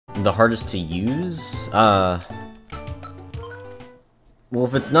The hardest to use? Well,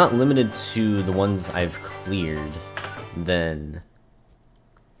 if it's not limited to the ones I've cleared, then...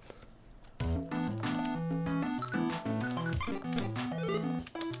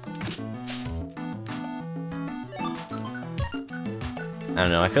 I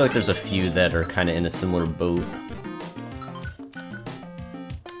don't know, I feel like there's a few that are kind of in a similar boat.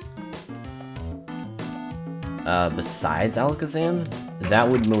 Besides Alakazam, that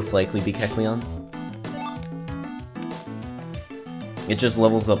would most likely be Kecleon. It just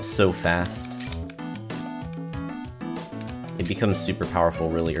levels up so fast. It becomes super powerful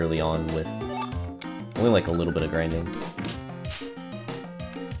really early on with only like a little bit of grinding.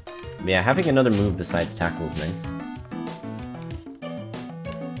 But yeah, having another move besides Tackle is nice.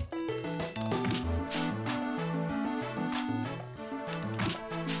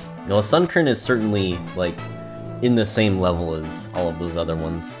 Well, Sunkern is certainly, like, in the same level as all of those other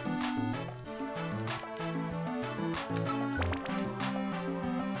ones.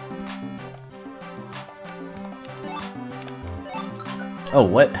 Oh,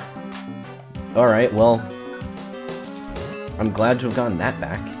 what? Alright, well... I'm glad to have gotten that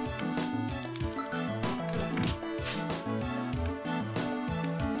back.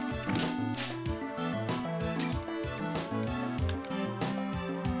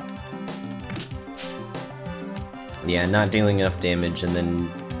 Yeah, not dealing enough damage and then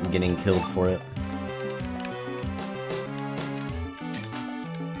getting killed for it.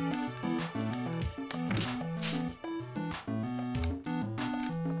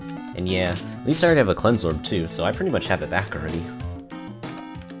 And yeah, at least I already have a Cleanse Orb too, so I pretty much have it back already.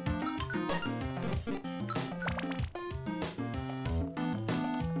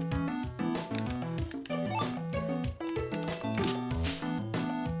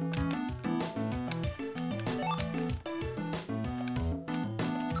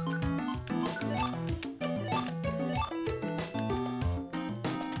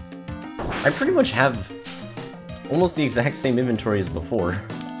 I pretty much have almost the exact same inventory as before.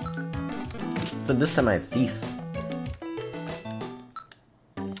 So this time I have Thief.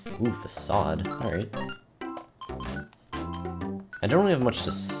 Ooh, Facade. Alright. I don't really have much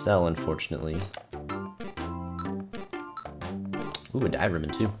to sell, unfortunately. Ooh, a dye ribbon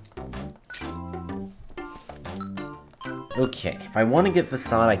too. Okay, if I want to get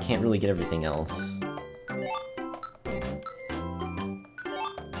Facade, I can't really get everything else.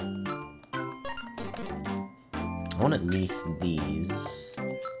 I want at least these.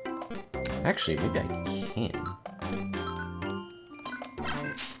 Actually, maybe I can.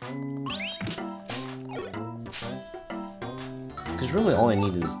 Because really all I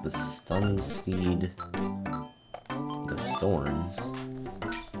need is the Stun Seed, the Thorns.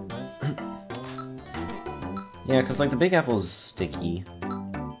 Yeah, because like the Big Apple's sticky.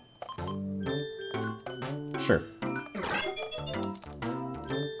 Sure.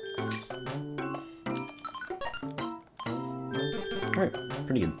 Alright,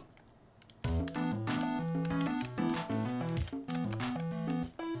 pretty good.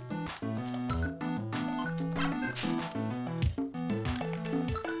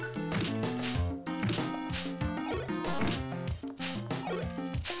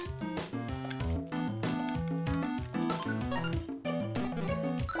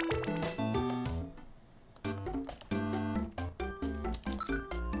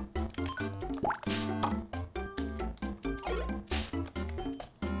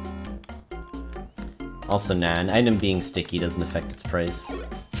 Also, nah, an item being sticky doesn't affect its price.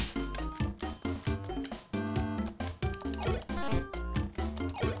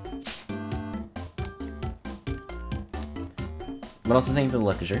 But also thank you for the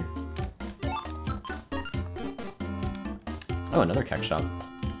Luckazure. Oh, another Keck Shop.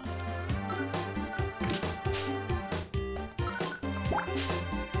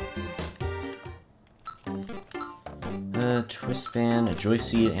 Twist Band, a Joy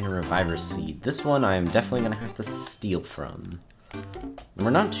Seed, and a Reviver Seed. This one I'm definitely gonna have to steal from. And we're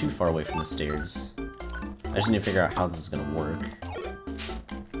not too far away from the stairs. I just need to figure out how this is gonna work.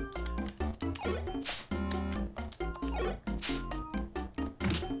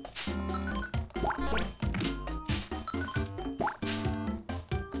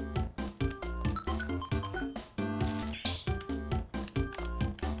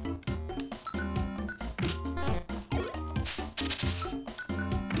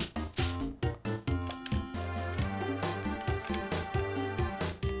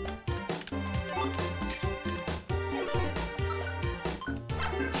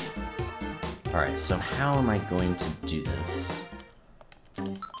 Alright, so how am I going to do this?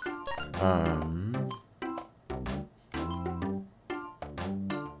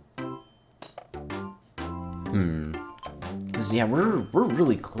 Cause yeah, we're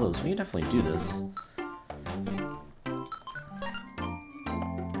really close. We can definitely do this.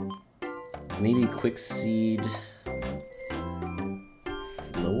 Maybe quick seed,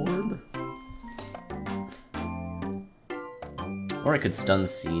 slow orb, or I could stun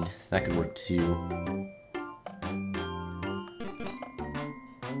seed. That could work too.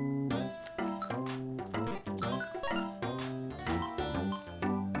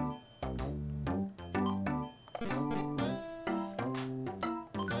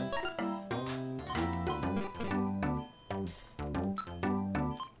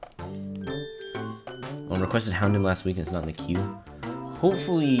 Requested Houndoom last week and it's not in the queue.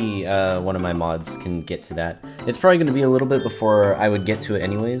 Hopefully one of my mods can get to that. It's probably going to be a little bit before I would get to it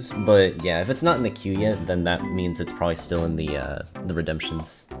anyways, but yeah, if it's not in the queue yet, then that means it's probably still in the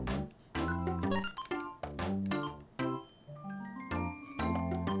redemptions.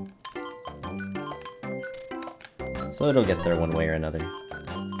 So it'll get there one way or another.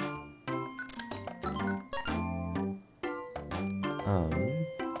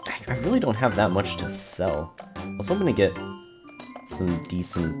 I really don't have that much to sell. I was hoping to get some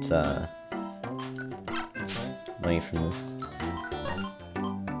decent money from this.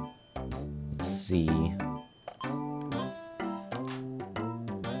 Let's see.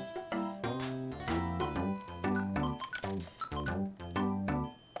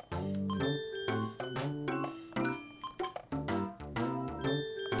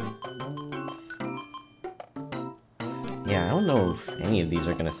 Yeah, I don't know if any of these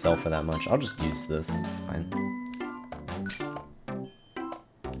are gonna sell for that much. I'll just use this, it's fine.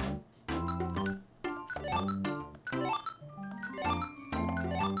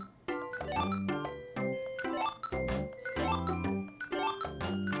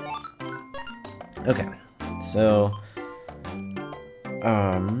 Okay, so,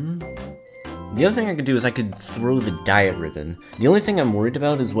 the other thing I could do is I could throw the diet ribbon. The only thing I'm worried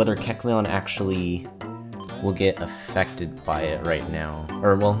about is whether Kecleon actually will get affected by it right now.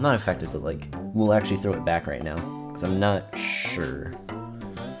 Or, well, not affected, but like, we'll actually throw it back right now. Because I'm not sure.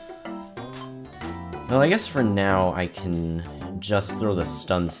 Well, I guess for now I can just throw the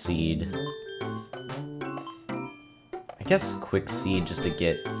stun seed. I guess quick seed just to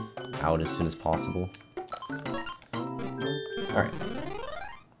get out as soon as possible. Alright.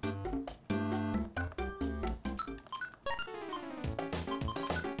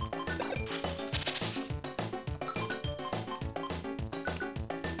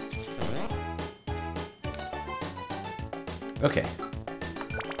 Okay.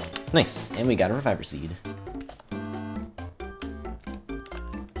 Nice, and we got a Reviver Seed.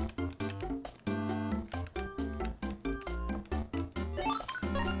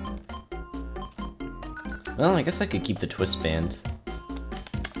 Well, I guess I could keep the Twist Band.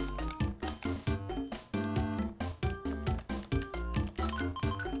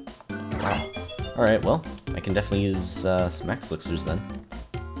 Wow. Alright, well, I can definitely use some Max Elixirs then.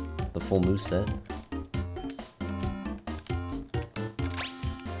 The full moveset.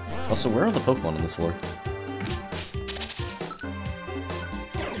 Also, where are the Pokemon on this floor?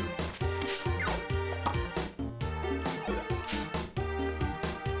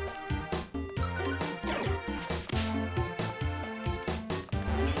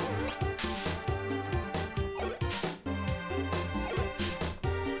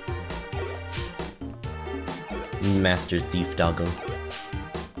 Master Thief Doggo.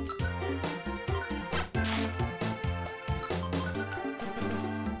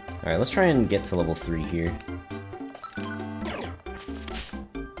 Alright, let's try and get to level 3 here.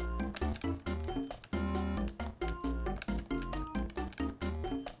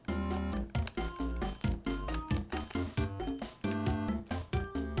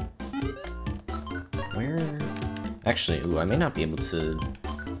 Where? Actually, ooh, I may not be able to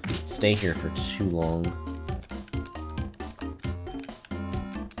stay here for too long.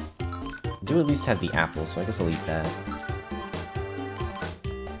 I do at least have the apple, so I guess I'll eat that.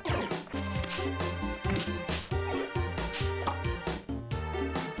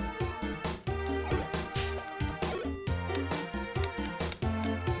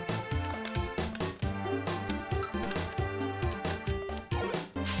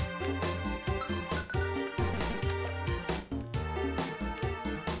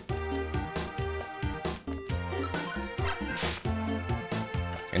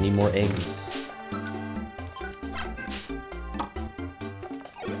 I need more eggs.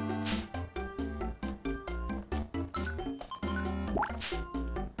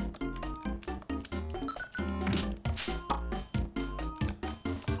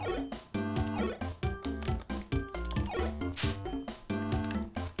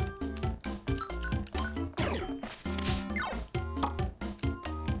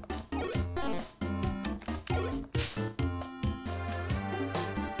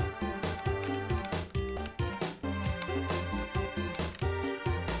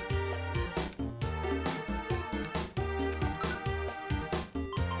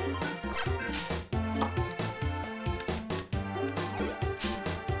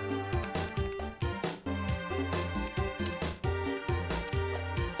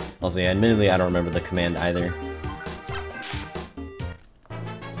 Also, yeah, admittedly, I don't remember the command either.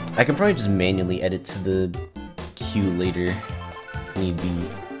 I can probably just manually edit to the queue later, if need be.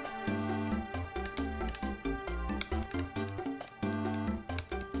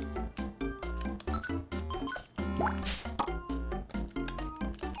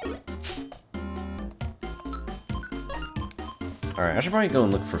 Alright, I should probably go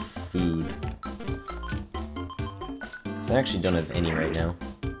and look for food. Because I actually don't have any right now.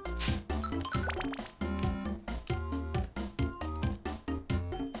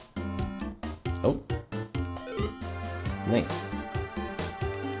 Oh. Nice.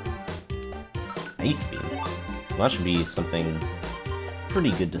 Ice beam. Well, that should be something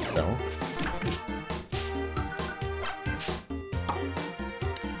pretty good to sell.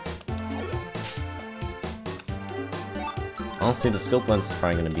 Honestly, the scope lens is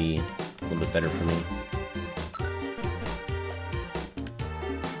probably going to be a little bit better for me.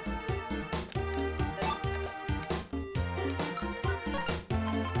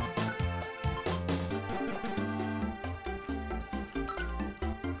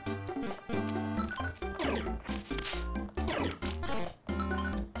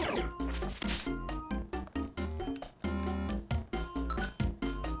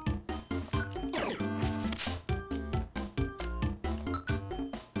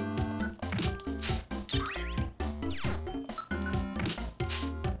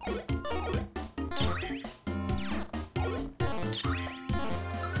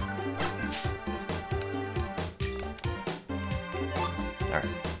 Alright.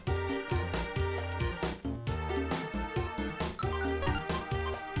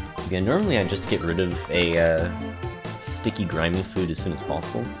 Yeah, normally I just get rid of a sticky, grimy food as soon as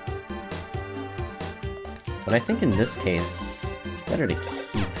possible. But I think in this case, it's better to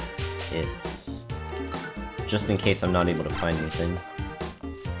keep it, just in case I'm not able to find anything.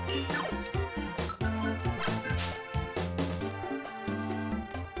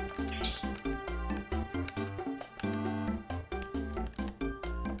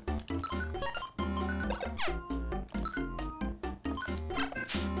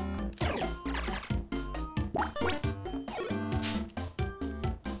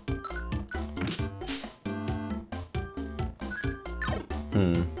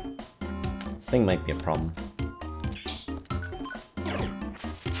 This thing might be a problem.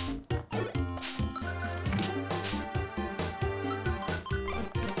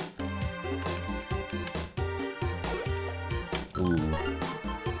 Ooh.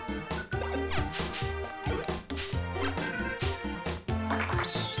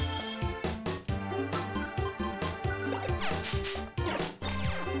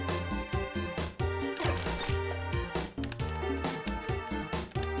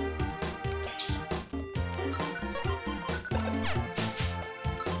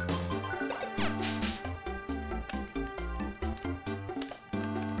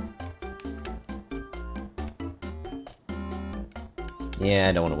 Yeah,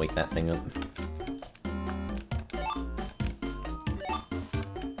 I don't want to wake that thing up.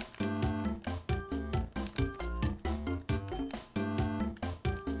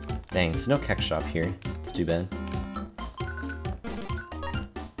 Dang, there's no keck shop here. It's too bad.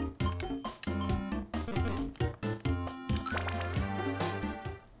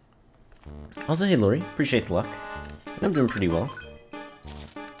 Also, hey Lori, appreciate the luck. I'm doing pretty well.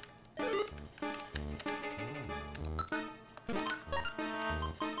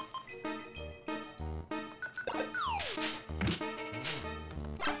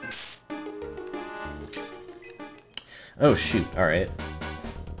 Oh shoot, alright.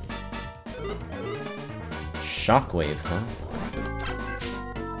 Shockwave, huh?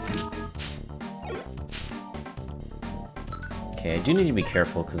 Okay, I do need to be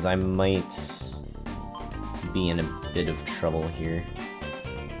careful because I might be in a bit of trouble here.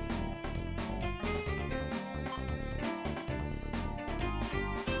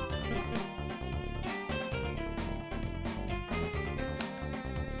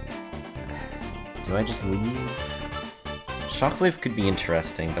 Do I just leave? Shockwave could be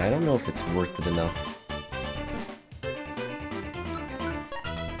interesting, but I don't know if it's worth it enough.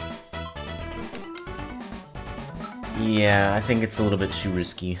 Yeah, I think it's a little bit too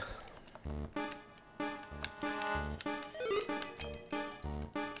risky.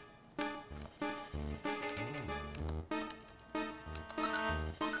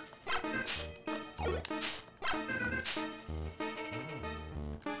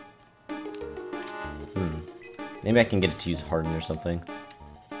 Maybe I can get it to use Harden or something.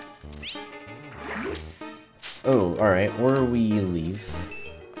 Oh, alright, or we leave.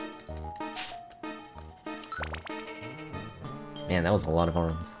 Man, that was a lot of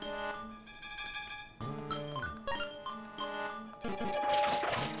arms.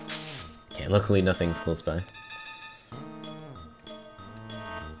 Okay, luckily nothing's close by.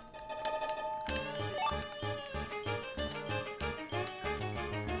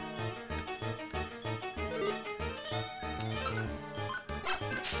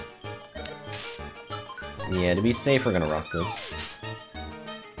 Yeah, to be safe, we're gonna rock this.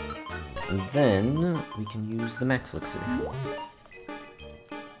 And then we can use the max elixir.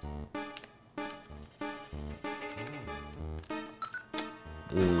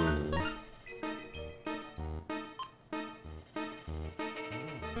 Ooh.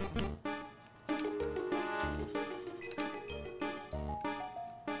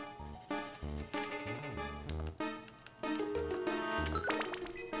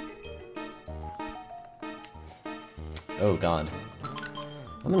 Oh god.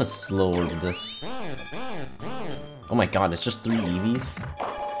 I'm gonna slow order this. Oh my god, it's just 3 EVs?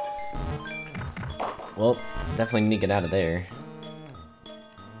 Well, definitely need to get out of there.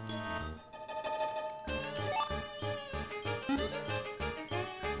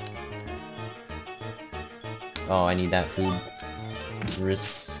 Oh, I need that food. It's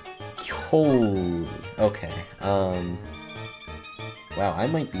risk. Oh, okay. Wow, I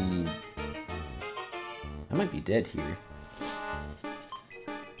might be dead here.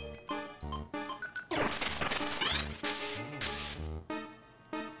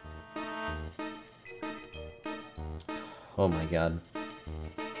 Oh my god.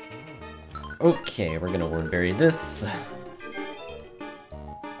 Okay, we're gonna word bury this.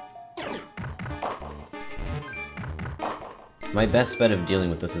 My best bet of dealing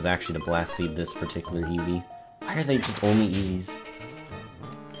with this is actually to blast seed this particular EV. Why are they just only EVs?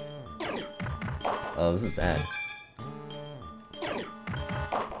 Oh, this is bad.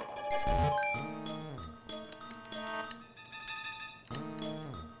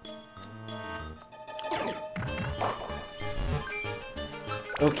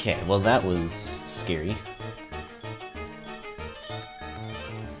 Okay, well that was scary.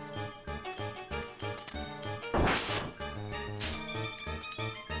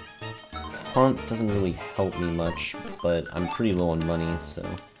 Taunt doesn't really help me much, but I'm pretty low on money, so...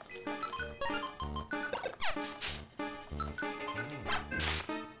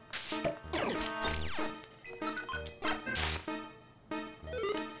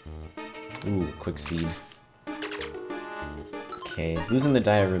 Ooh, quick seed. Okay, losing the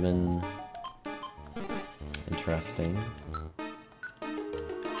Dia Ribbon is interesting.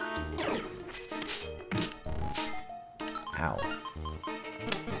 Ow.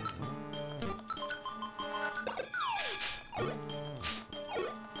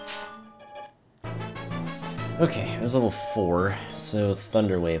 Okay, it was level 4, so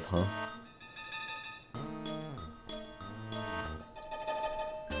Thunder Wave, huh?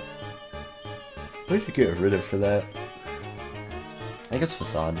 What did you get rid of for that? I guess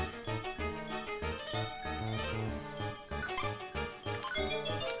Facade.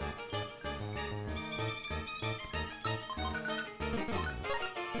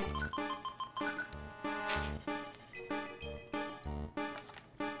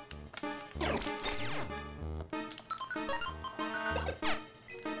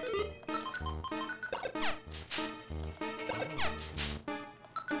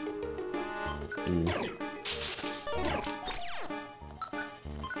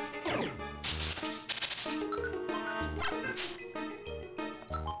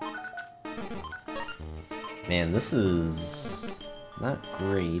 Man, this is not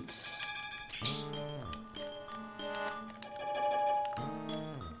great.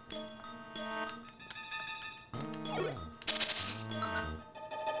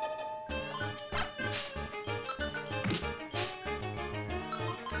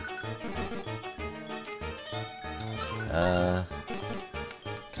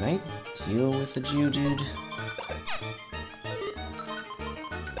 Can I deal with the Geodude?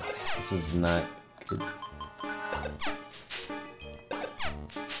 This is not good.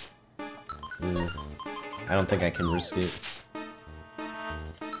 I don't think I can risk it.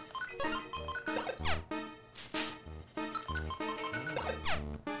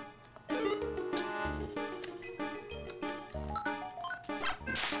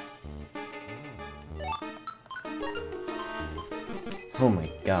 Oh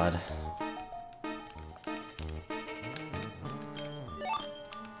my god.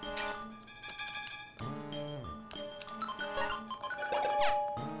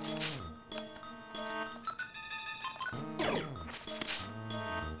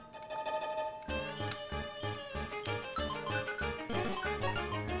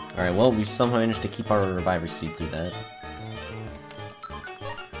 Alright, well, we somehow managed to keep our Reviver Seed through that.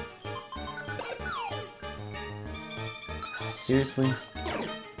 Seriously?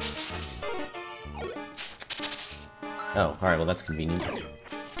 Oh, alright, well that's convenient.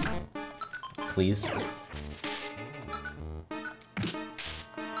 Please.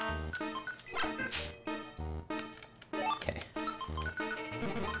 Okay.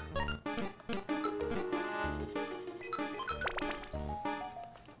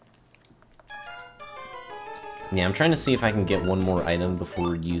 Yeah, I'm trying to see if I can get one more item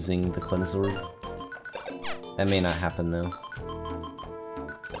before using the cleanse orb. That may not happen though.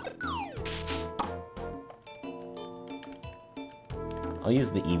 I'll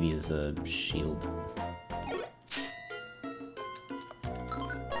use the Eevee as a shield.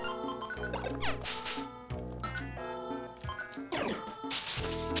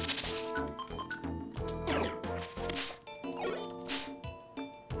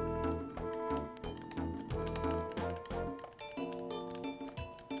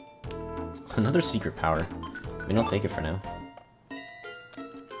 Another secret power. I mean, I'll take it for now.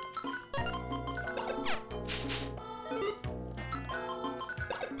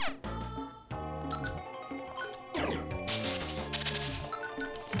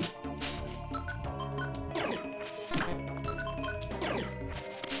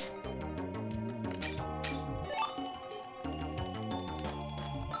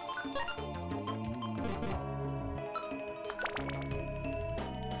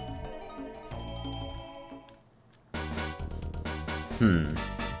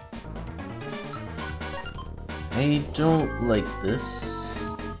 I don't like this.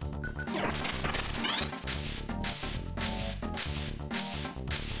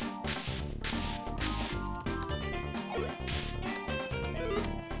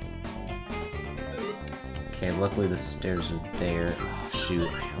 Okay, luckily the stairs are there. Oh, shoot.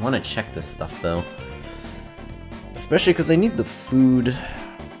 I want to check this stuff, though. Especially because I need the food.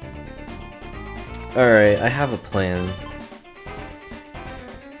 Alright, I have a plan.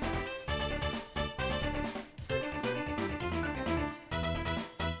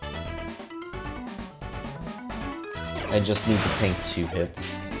 I just need to tank 2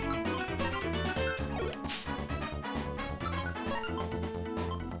 hits.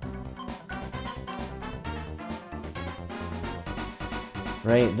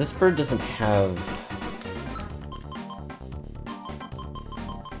 Right, this bird doesn't have...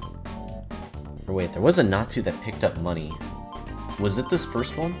 Or wait, there was a Natu that picked up money. Was it this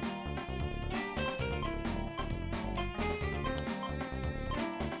first one?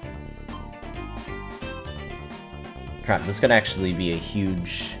 Crap, this could actually be a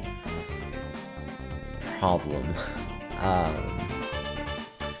huge problem.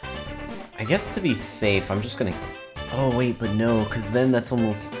 I guess to be safe, I'm just gonna... Oh wait, but no, because then that's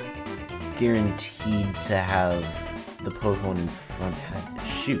almost guaranteed to have the Pokemon in front head.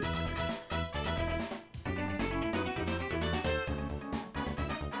 Shoot.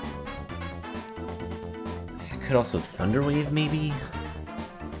 I could also Thunder Wave, maybe?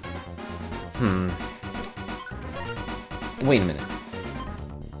 Wait a minute.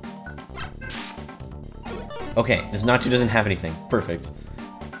 Okay, this Natu doesn't have anything. Perfect.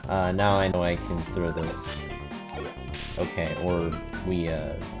 Now I know I can throw this. Okay, or we,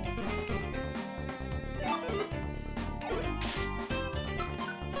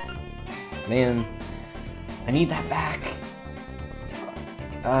 Man, I need that back.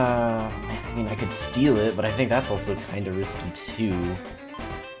 I mean, I could steal it, but I think that's also kind of risky, too.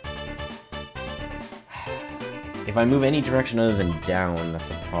 If I move any direction other than down, that's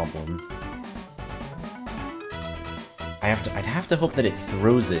a problem. I'd have to hope that it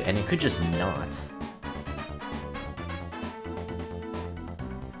throws it, and it could just not.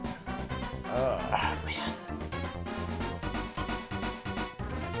 Man.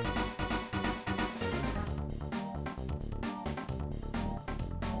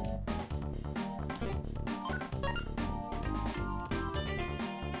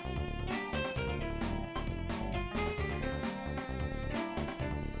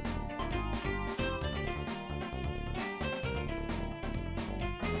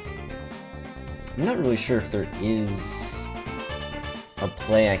 I'm not really sure if there is a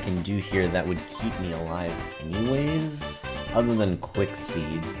play I can do here that would keep me alive anyways, other than Quick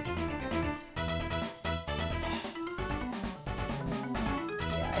Seed. Yeah,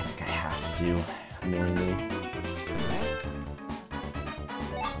 I think I have to, annoyingly.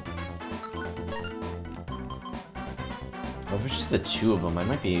 Well, if it's just the 2 of them, I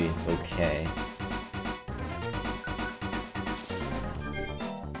might be okay.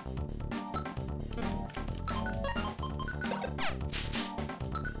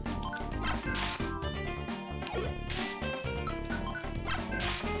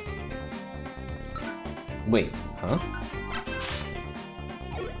 Wait, huh?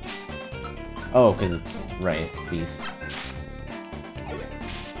 Oh, because it's... right, thief.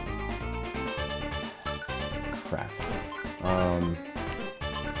 Crap.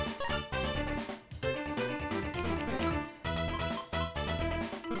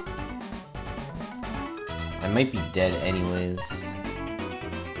 I might be dead anyways.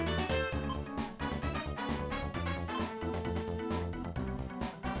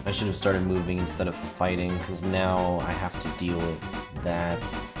 I should have started moving instead of fighting, because now I have to deal with that.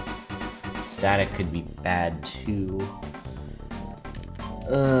 Static could be bad too.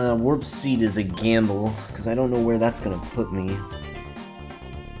 Warp Seed is a gamble, because I don't know where that's gonna put me.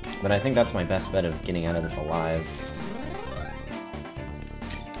 But I think that's my best bet of getting out of this alive.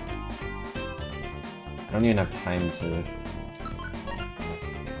 I don't even have time to...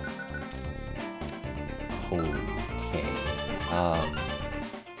 Okay.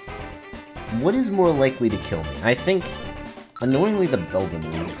 What is more likely to kill me? I think, annoyingly, the Beldam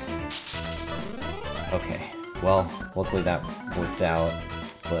is... Okay. Well, luckily that worked out,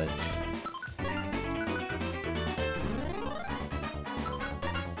 but...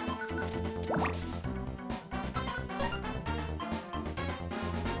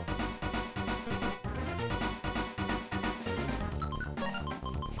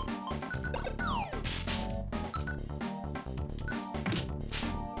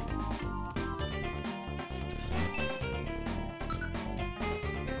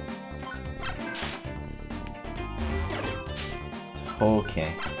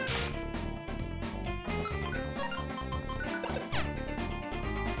 Okay.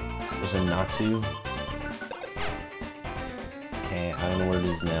 There's a Natsu. Okay, I don't know where it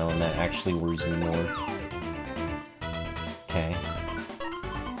is now, and that actually worries me more. Okay.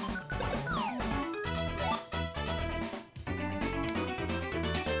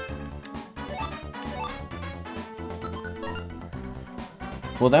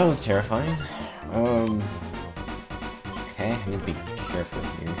 Well, that was terrifying. Okay, I need to be careful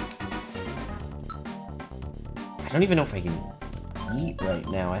here. I don't even know if I can eat right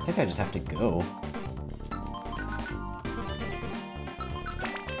now. I think I just have to go.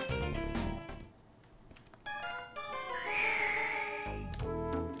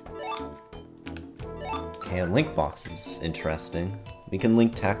 Okay, a link box is interesting. We can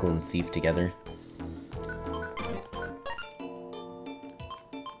link Tackle and Thief together.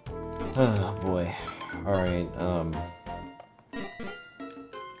 Oh boy. Alright,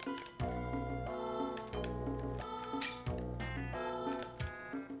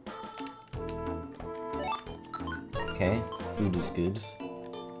 okay, food is good.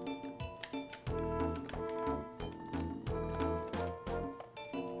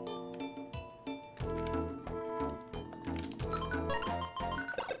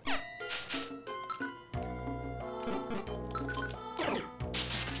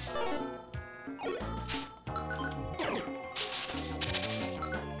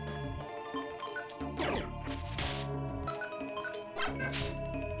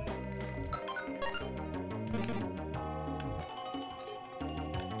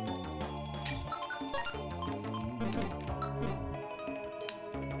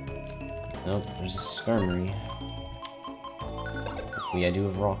 Nope, there's a Skarmory. Luckily I do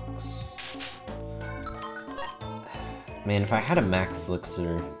have rocks. Man, if I had a max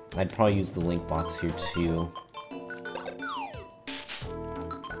elixir, I'd probably use the link box here too.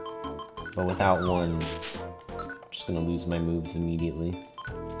 But without one, I'm just gonna lose my moves immediately.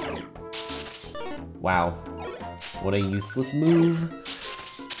 Wow. What a useless move!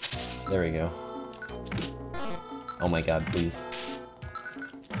 There we go. Oh my god, please.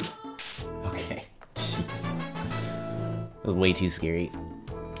 Okay, jeez. That was way too scary.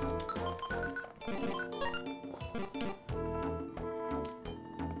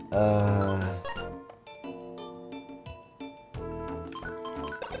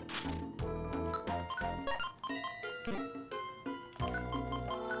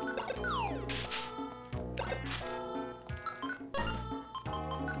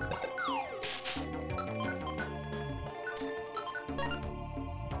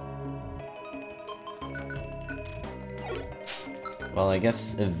 Well, I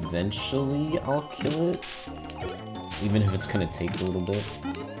guess eventually I'll kill it, even if it's gonna take a little bit.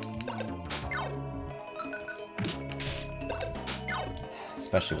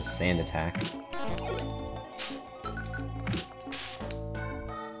 Especially with Sand Attack.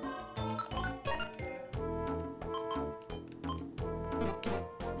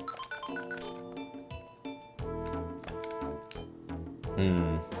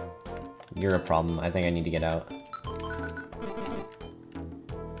 You're a problem. I think I need to get out.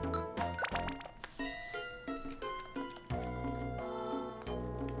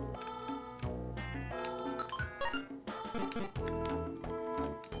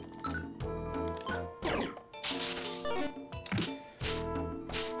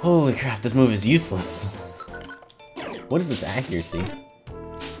 Holy crap, this move is useless. What is its accuracy?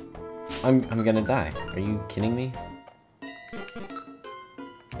 I'm gonna die. Are you kidding me?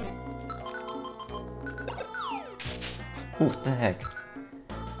 What the heck?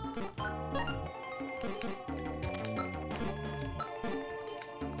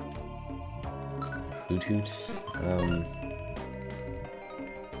 Hoot hoot. Man,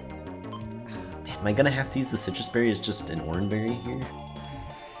 am I gonna have to use the citrus berry as just an orange berry here?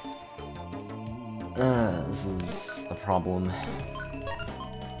 This is a problem.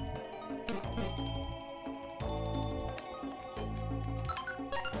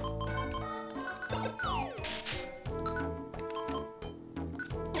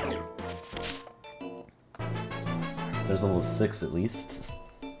 There's level 6 at least.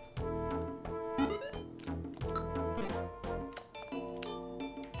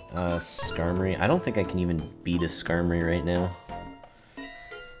 Skarmory. I don't think I can even beat a Skarmory right now.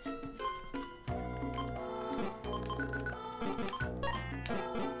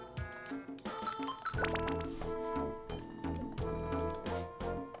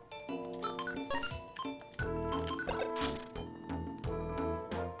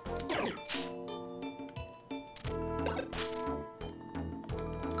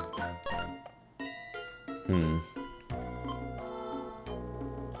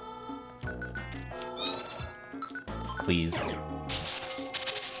 Please.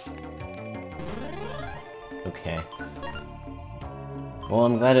 Okay. Well,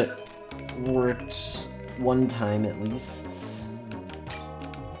 I'm glad it worked one time at least.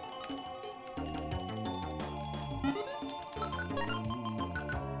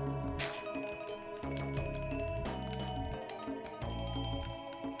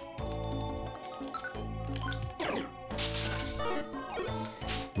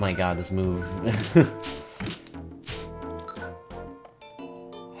 My god, this move.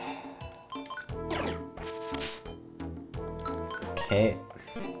 Okay.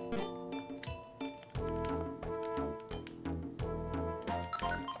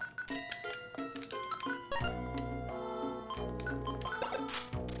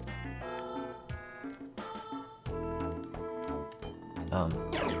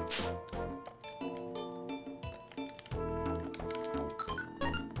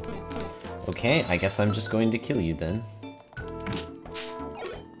 Okay, I guess I'm just going to kill you then.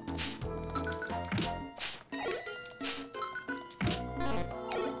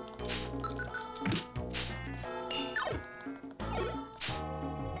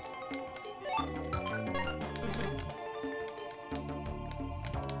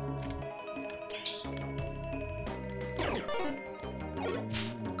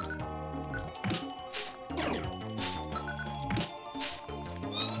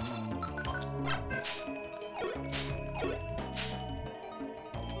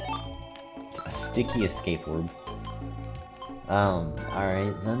 Sticky escape orb.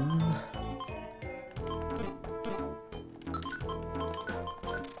 Alright then.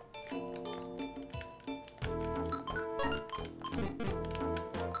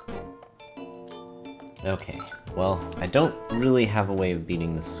 Okay, well, I don't really have a way of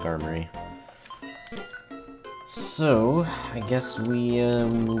beating this Skarmory. So, I guess we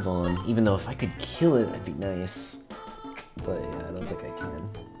move on. Even though if I could kill it, that'd be nice. But yeah, I don't think I can.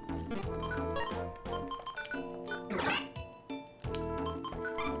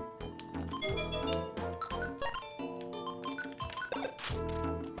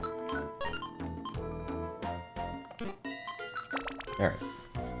 Alright.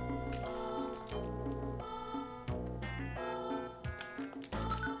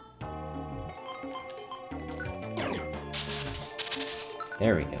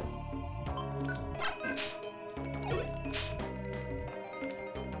 There we go.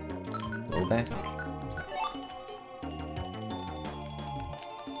 Roll back.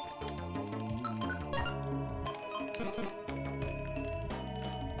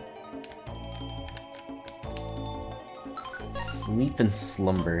 Sleep and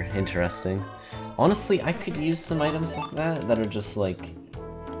slumber. Interesting. Honestly, I could use some items like that are just like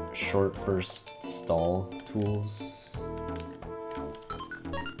short burst stall tools.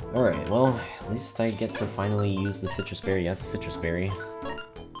 Alright, well, at least I get to finally use the citrus berry as a citrus berry.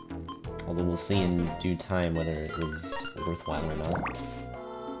 Although we'll see in due time whether it was worthwhile or not.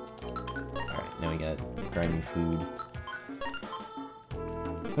 Alright, now we got grimy food.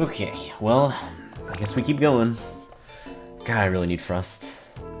 Okay, well, I guess we keep going. God, I really need Frost.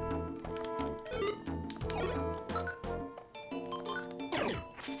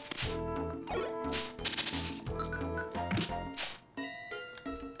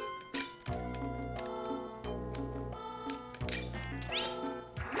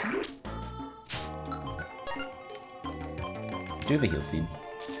 do have a heal seed.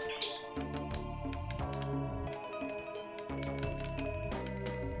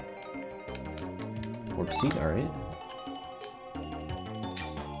 Warp seed, alright.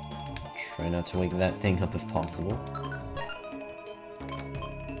 Try not to wake that thing up if possible.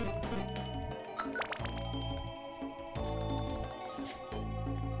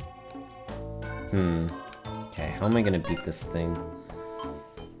 Okay, how am I gonna beat this thing?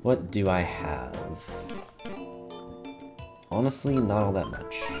 What do I have? Honestly, not all that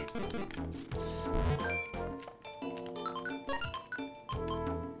much.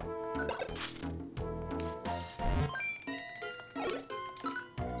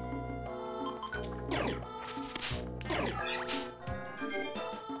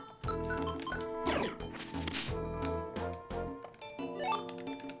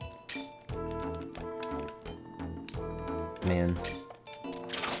 Man.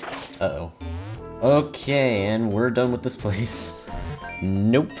 Uh-oh. Okay, and we're done with this place.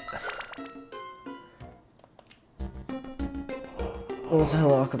 Nope. Oh, so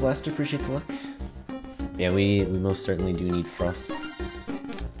hello, Aqua Blaster. Appreciate the luck. Yeah, we most certainly do need Frost.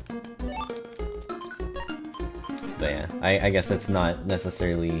 But yeah, I guess it's not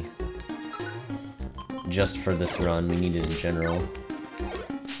necessarily just for this run. We need it in general.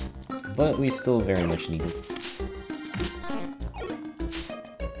 But we still very much need it.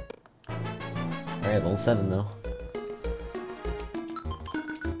 Alright, level 7 though.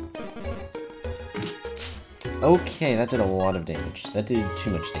 Okay, that did a lot of damage. That did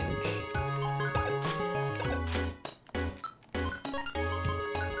too much damage.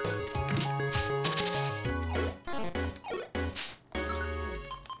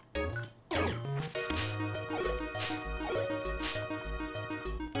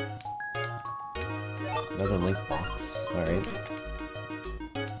 Another link box. Alright.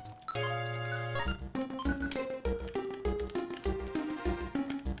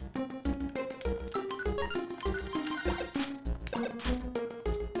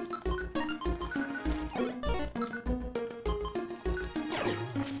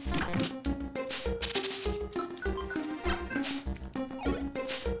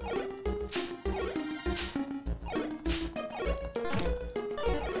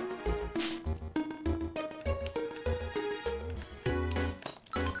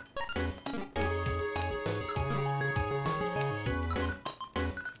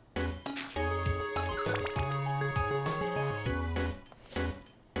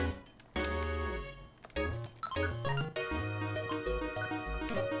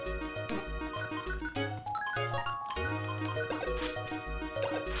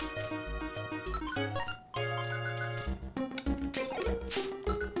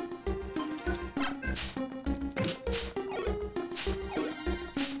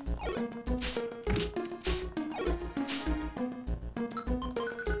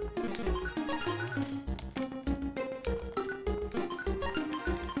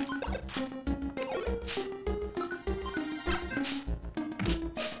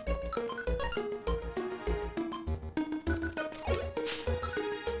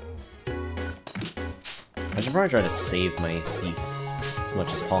 I should probably try to save my thieves as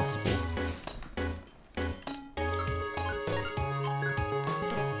much as possible.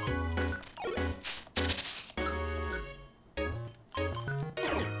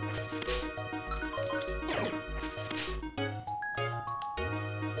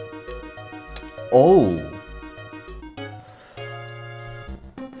 Oh!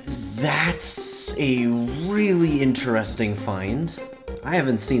 That's a really interesting find. I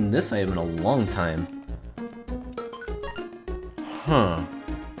haven't seen this item in a long time. Huh.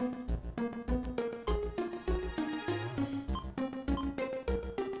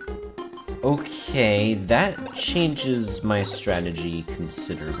 Okay, that changes my strategy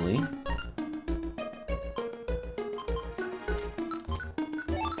considerably.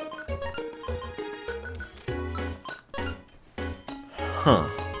 Huh.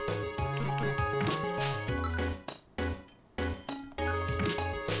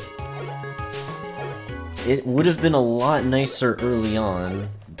 It would have been a lot nicer early on,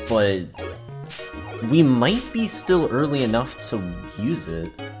 but we might be still early enough to use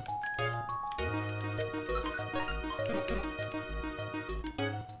it.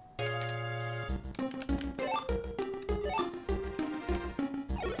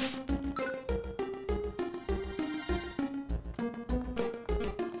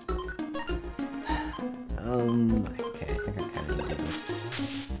 Okay, I think I kind of need to do this.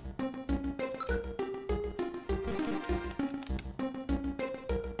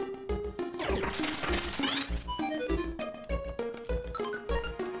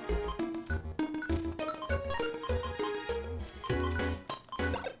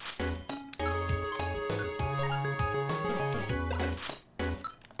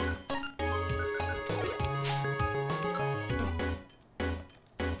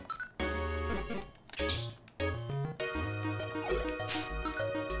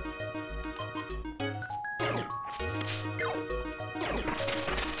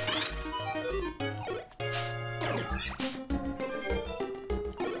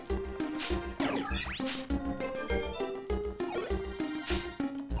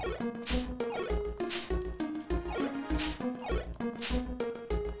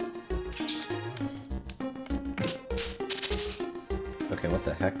 Okay, what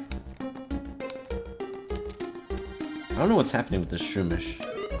the heck? I don't know what's happening with this shroomish.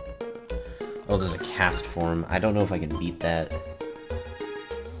 Oh, there's a cast form. I don't know if I can beat that.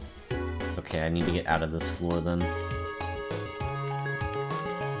 Okay, I need to get out of this floor then.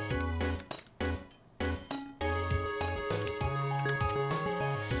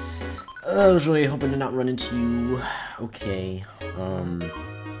 Oh, I was really hoping to not run into you. Okay,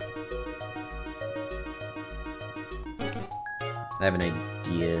 I have an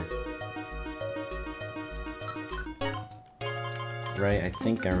idea. Right, I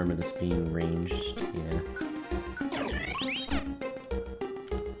think I remember this being ranged, yeah.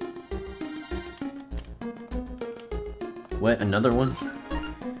 What, another one?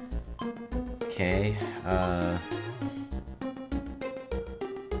 Okay, I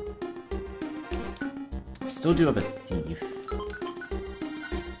still do have a thief.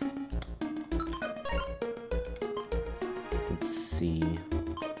 Let's see.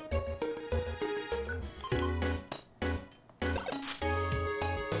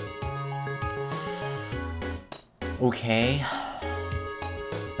 Okay.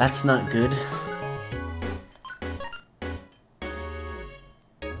 That's not good.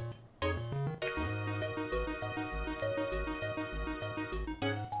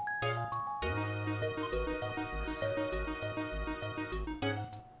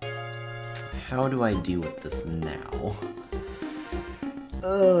 How do I deal with this now?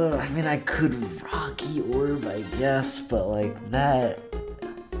 I mean, I could Rocky Orb, I guess, but like that...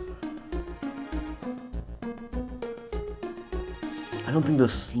 I don't think the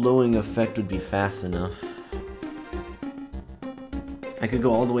slowing effect would be fast enough. I could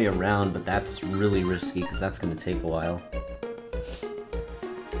go all the way around, but that's really risky because that's going to take a while.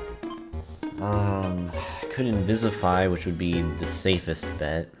 I could Invisify, which would be the safest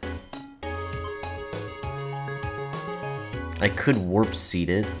bet. I could Warp Seed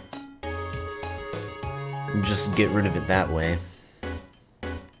it. And just get rid of it that way.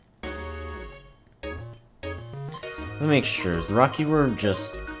 Let me make sure. Is the Rocky Orb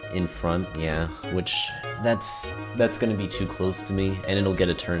just in front? Yeah, which that's gonna be too close to me, and it'll get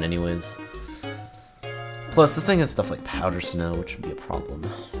a turn anyways. Plus, this thing has stuff like Powder Snow, which would be a problem.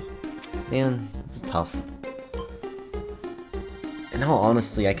 Man, it's tough. And now,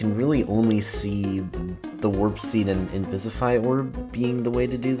 honestly, I can really only see the Warp Seed and Invisify Orb being the way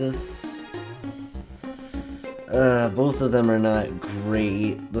to do this. Both of them are not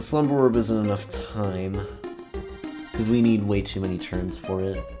great. The Slumber Orb isn't enough time. Because we need way too many turns for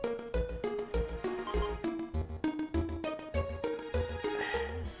it.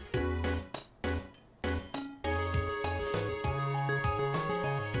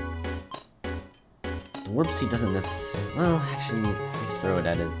 The Warp Seed doesn't necessarily... Well, actually, if I throw it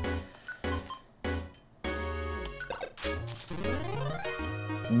at it...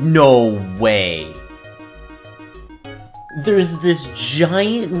 No way! There's this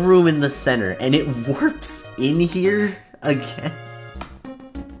giant room in the center, and it warps in here again?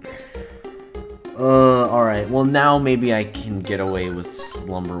 Alright, well now maybe I can get away with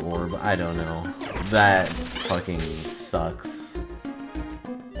Slumber Orb, I don't know. That fucking sucks.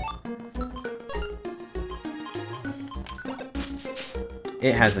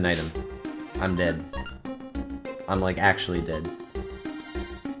 It has an item. I'm dead. I'm like actually dead.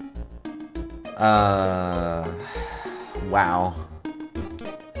 Wow.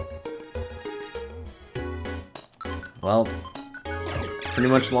 Well, pretty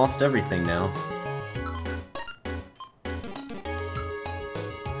much lost everything now.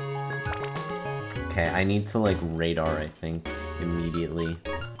 Okay, I need to like radar, I think, immediately.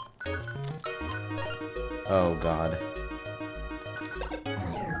 Oh god.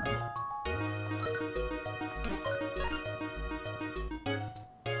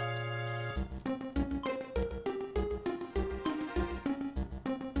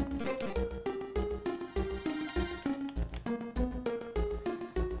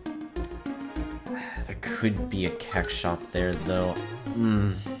 Could be a Keck shop there, though.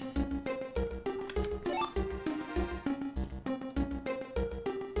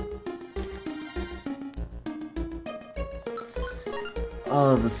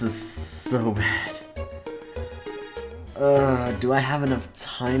 Oh, this is so bad. Do I have enough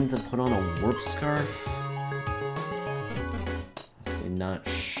time to put on a Warp Scarf? Honestly, not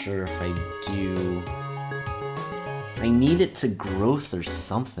sure if I do. I need it to growth or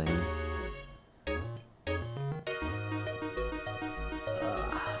something.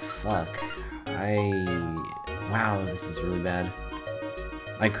 Fuck. Wow, this is really bad.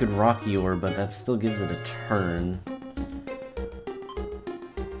 I could Rocky Orb, but that still gives it a turn.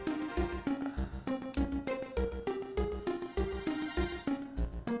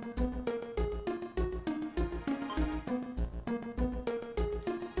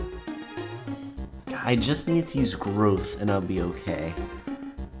 I just need to use growth and I'll be okay.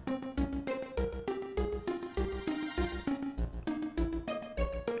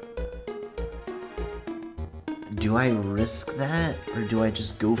 Do I risk that, or do I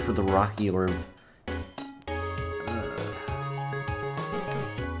just go for the rocky orb?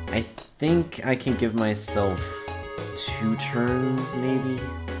 I think I can give myself 2 turns, maybe?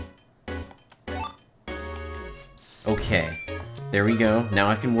 Okay, there we go. Now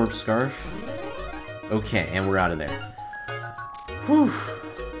I can warp scarf. Okay, and we're out of there. Whew.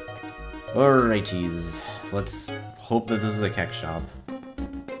 Alrighties. Let's hope that this is a keck shop.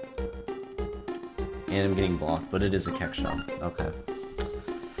 And I'm getting blocked, but it is a keck shop. Okay.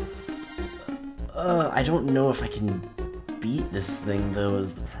 I don't know if I can beat this thing, though,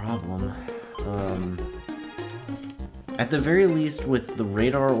 is the problem. At the very least, with the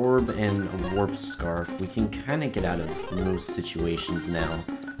radar orb and a warp scarf, we can kind of get out of most situations now,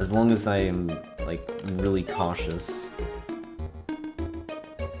 as long as I am, like, really cautious.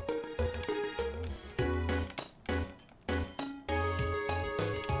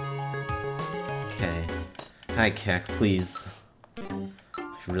 Okay. Hi, Keck, please. I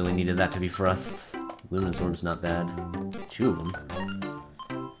really needed that to be thrust. Luminous orb's not bad. 2 of them.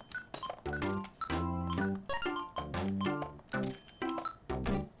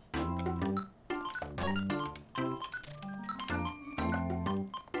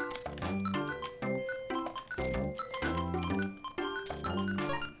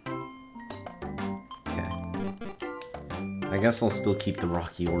 I guess I'll still keep the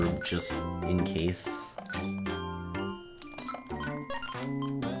rocky orb just in case.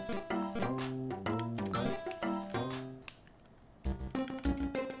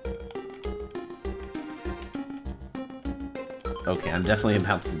 Okay, I'm definitely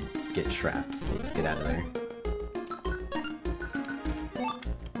about to get trapped, so let's get out of there.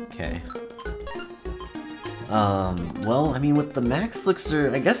 Okay. Well, I mean, with the max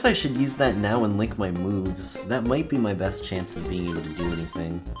elixir, I guess I should use that now and link my moves. That might be my best chance of being able to do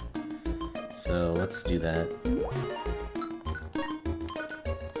anything. So, let's do that.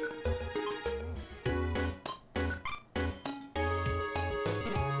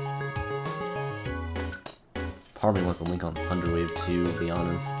 Part of me wants to link on Thunderwave too, to be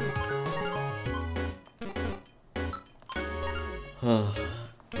honest.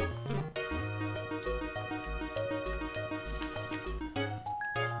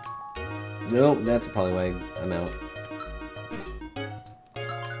 Nope, that's probably why I'm out.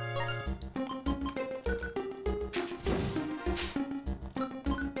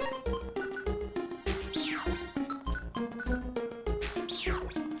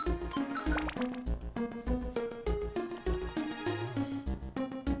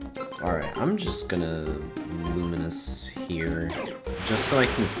 Alright, I'm just gonna Luminous here, just so I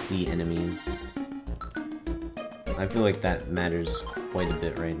can see enemies. I feel like that matters quite a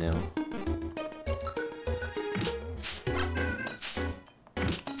bit right now.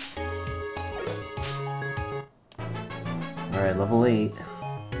 Alright, level 8.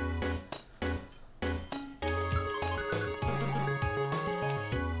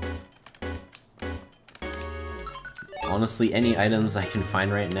 Honestly, any items I can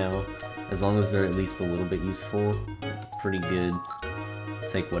find right now, as long as they're at least a little bit useful, pretty good.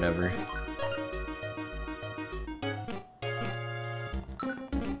 Take whatever.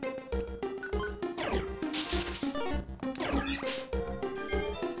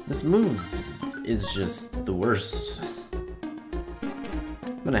 This move is just the worst.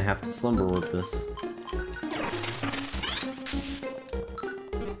 I'm gonna have to slumber warp this.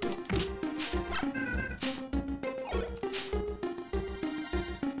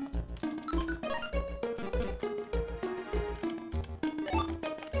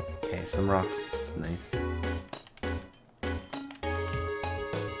 Okay, some rocks, nice.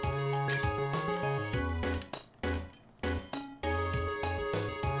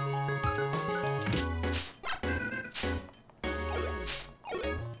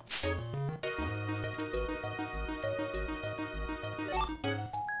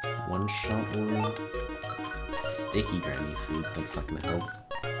 One-shot orb. Sticky granny food, that's not gonna help.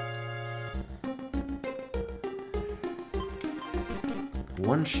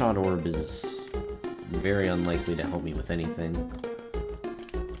 One-shot orb is very unlikely to help me with anything.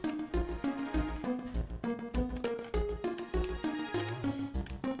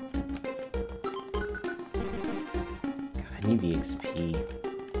 God, I need the XP.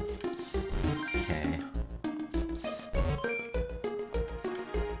 Okay.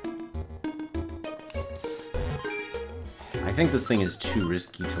 I think this thing is too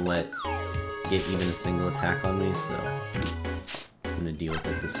risky to let get even a single attack on me, so I'm gonna deal with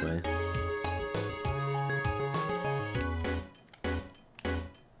it this way.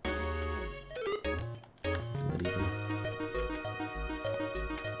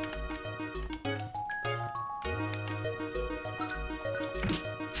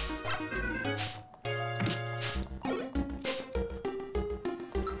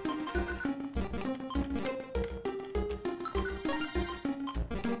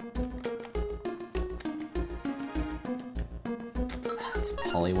 Let's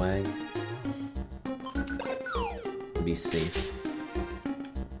Poliwag. Be safe.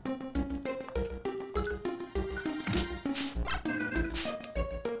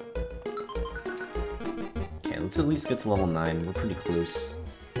 Okay, let's at least get to level 9. We're pretty close.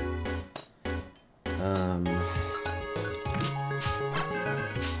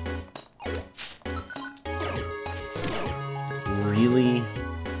 Really?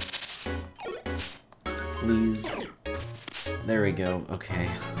 Please. There we go. Okay.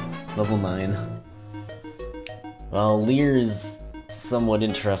 Level 9. Well, Leer's somewhat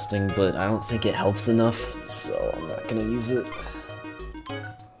interesting, but I don't think it helps enough, so I'm not gonna use it.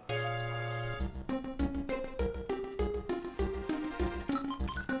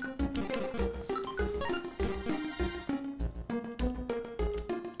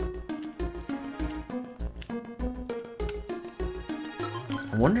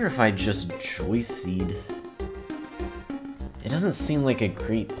 I wonder if I just Joy Seed. It doesn't seem like a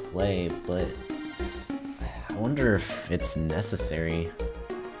great play, but I wonder if it's necessary.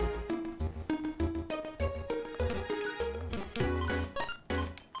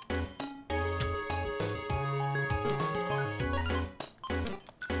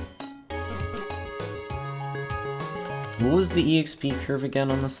 What was the EXP curve again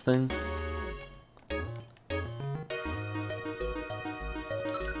on this thing?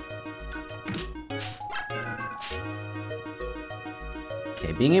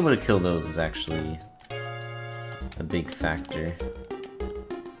 Okay, being able to kill those is actually a big factor.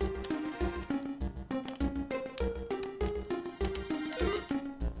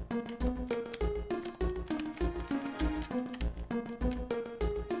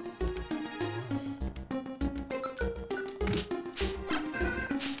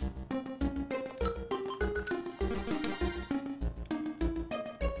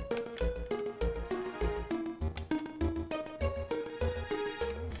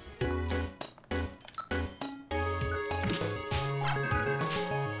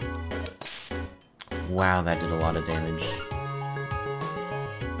 Wow, that did a lot of damage.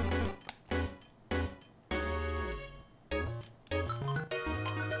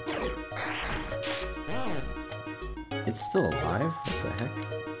 It's still alive? What the heck?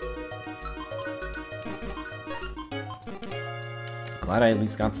 Glad I at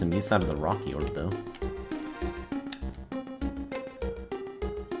least got some use out of the Rocky Orb, though.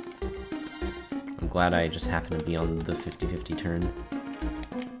 I'm glad I just happened to be on the 50-50 turn.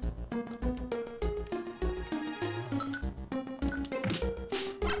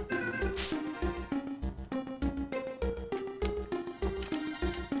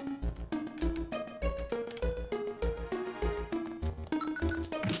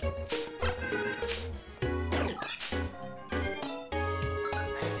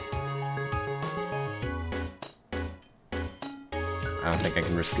 I don't think I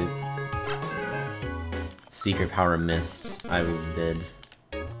can risk it. Secret power missed. I was dead.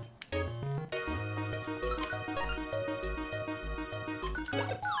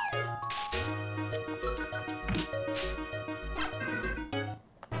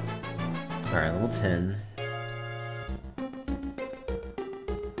 Alright, level 10.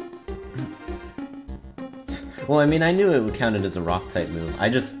 Well, I mean, I knew it would count it as a rock type move. I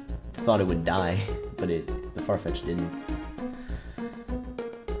just thought it would die, but the Farfetch didn't.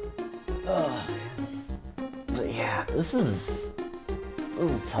 But yeah, this is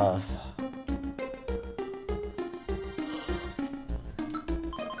tough.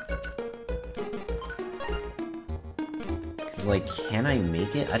 Cause like, can I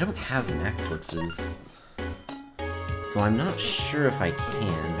make it? I don't have max elixirs, so I'm not sure if I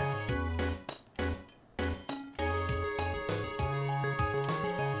can.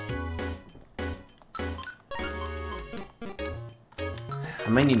 I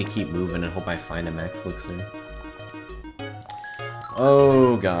might need to keep moving and hope I find a max elixir.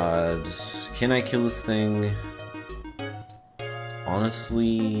 Oh god. Can I kill this thing?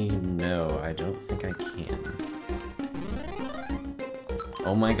 Honestly, no, I don't think I can.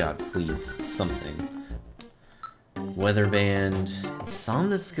 Oh my god, please, something. Weatherband.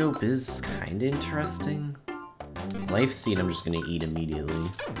 Insomnoscope is kinda interesting. Life Seed I'm just gonna eat immediately.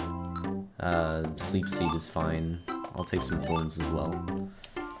 Sleep Seed is fine. I'll take some thorns as well.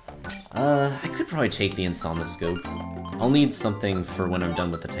 I could probably take the Insomnoscope. I'll need something for when I'm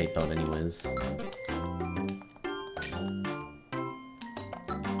done with the Type Belt anyways.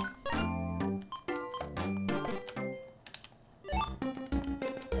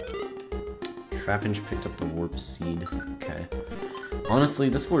 Trapinch picked up the Warp Seed. Okay. Honestly,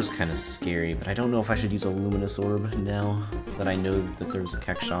 this floor is kind of scary, but I don't know if I should use a Luminous Orb now that I know that there's a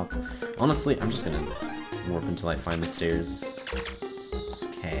Keck Shop. Honestly, I'm just gonna warp until I find the stairs.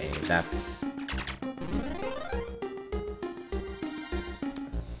 that's...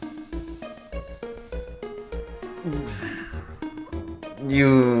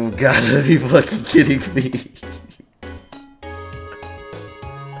 You gotta be fucking kidding me.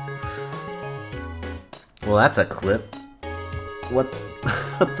 Well, that's a clip. What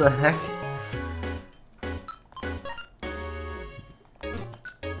the heck?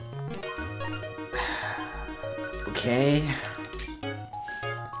 Okay.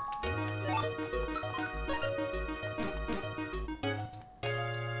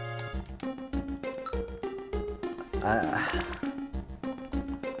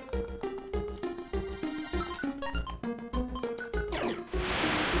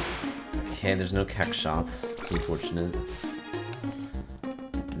 Okay, there's no kek shop. It's unfortunate.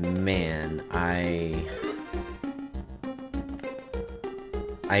 Man, I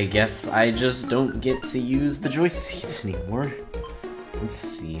guess I just don't get to use the joy seats anymore. Let's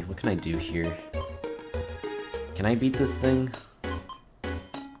see, what can I do here? Can I beat this thing?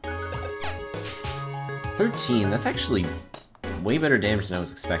 13, that's actually way better damage than I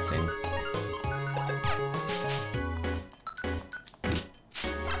was expecting.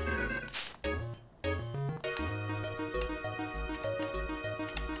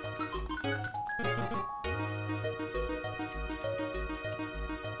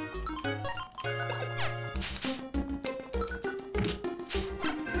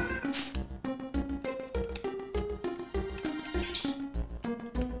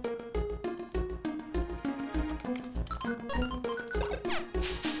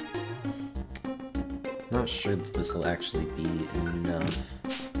 Not sure that this will actually be enough.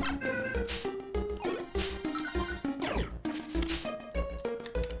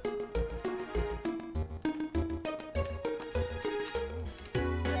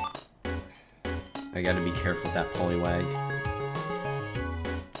 I gotta be careful with that polywag.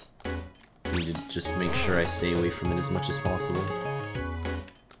 Need to just make sure I stay away from it as much as possible.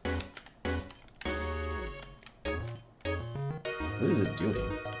 What is it doing?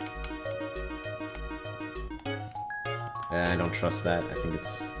 I don't trust that. I think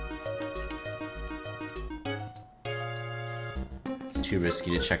it's too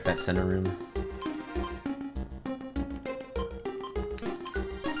risky to check that center room.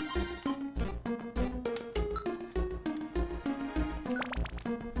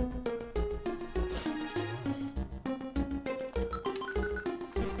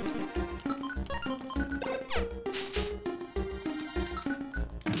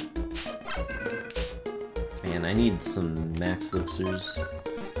 Man, I need some max elixirs.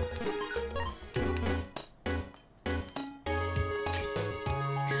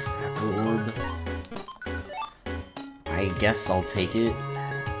 Trapper orb. I guess I'll take it.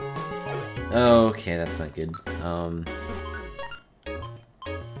 Oh, okay, that's not good.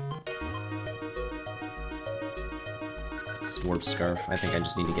 Warp scarf. I think I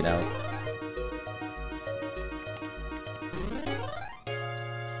just need to get out.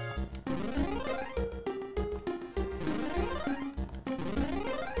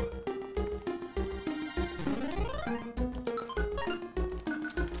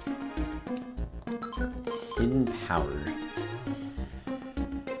 Hidden power.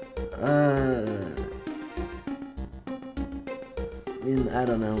 I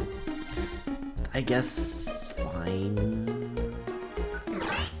don't know. I guess fine.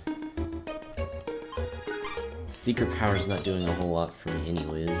 Secret power's not doing a whole lot for me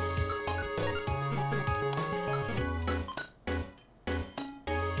anyways.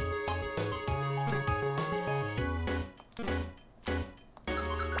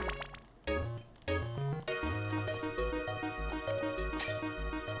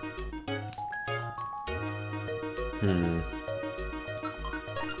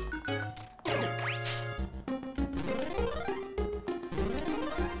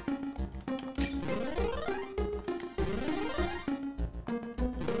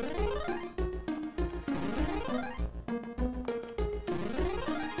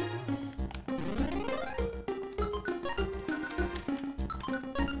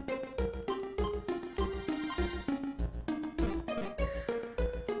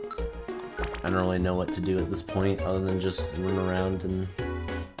 I don't really know what to do at this point other than just run around and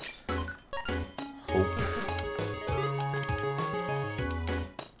hope.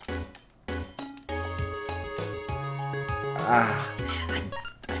 Man,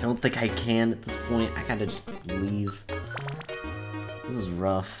 I don't think I can at this point. I gotta just leave. This is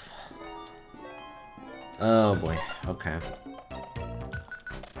rough. Oh boy, okay.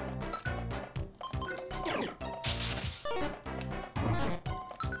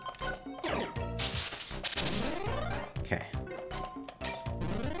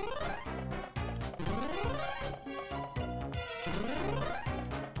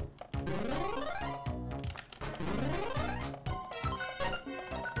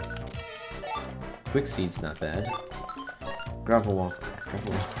 Quick seed's not bad. Gravel walk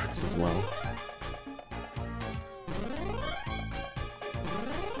works as well.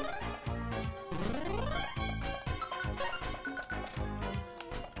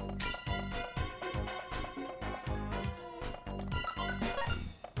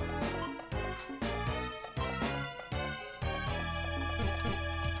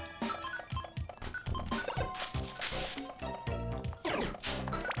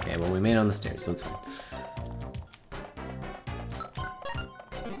 Okay, well, we made it on the stairs, so it's fine.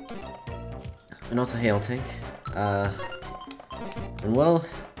 And also, hey, Electrike. And well,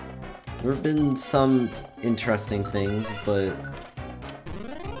 there have been some interesting things, but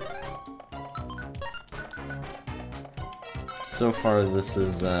so far this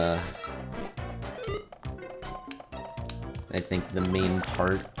is, I think, the main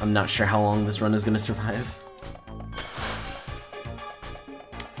part. I'm not sure how long this run is going to survive.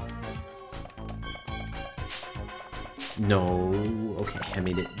 No, okay, I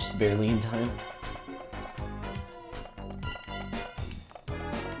made it just barely in time.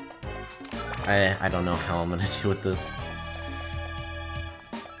 I don't know how I'm gonna deal with this.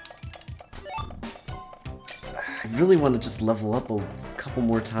 I really want to just level up a couple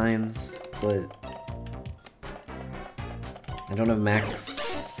more times, but I don't have max.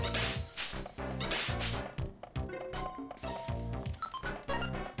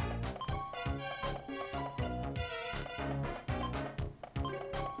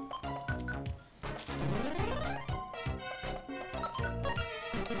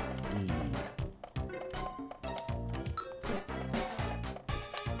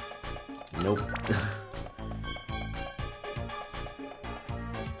 Nope.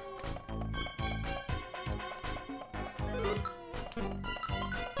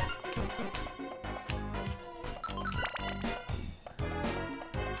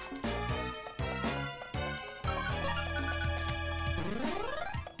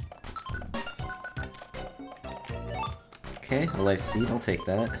 Okay, a life seed, I'll take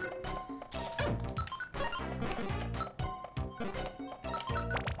that.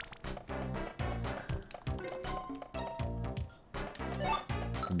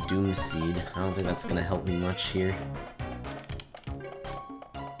 Doom seed. I don't think that's gonna help me much here.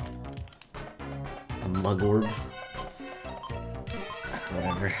 A mug orb.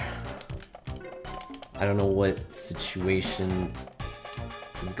 Whatever. I don't know what situation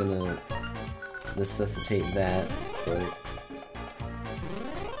is gonna necessitate that, but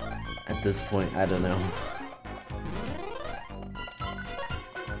at this point, I don't know.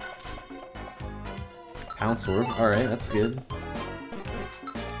 Pounce orb. Alright, that's good.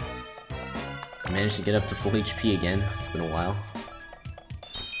 Managed to get up to full HP again. It's been a while.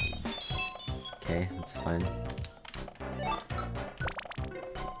 Okay, that's fine.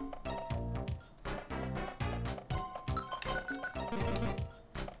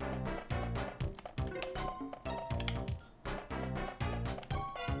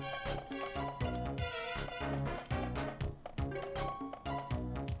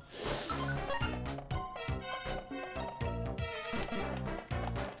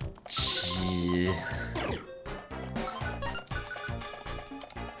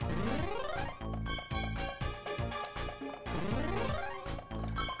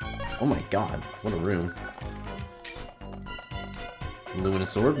 Oh my god, what a room.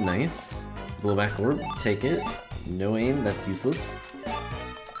 Luminous orb, nice. Blowback orb, take it. No aim, that's useless.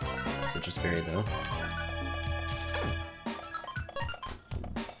 Citrus berry though.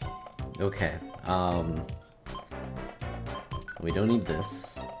 Okay, we don't need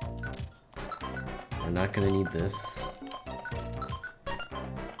this. We're not gonna need this.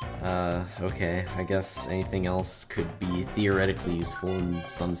 Okay, I guess anything else could be theoretically useful in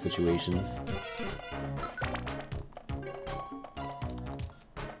some situations.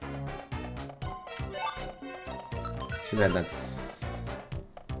 It's too bad that's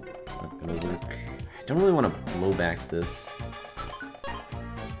not gonna work. I don't really want to blow back this.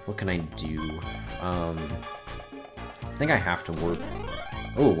 What can I do? I think I have to warp.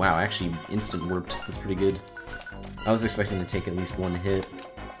 Oh wow, I actually instant warped. That's pretty good. I was expecting to take at least one hit.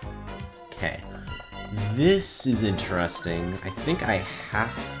 Okay. This is interesting. I think I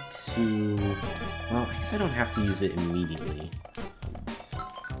have to... Well, I guess I don't have to use it immediately.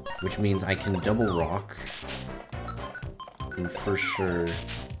 Which means I can double rock and for sure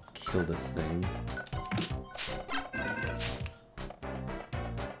kill this thing.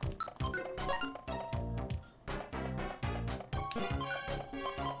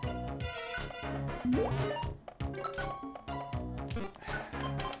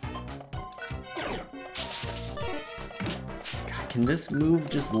 God, can this move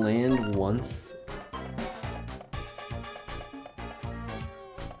just land once?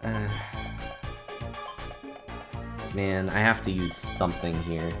 Man, I have to use something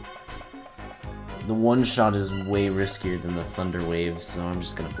here. The one shot is way riskier than the thunder wave, so I'm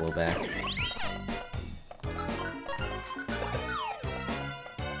just gonna blow back.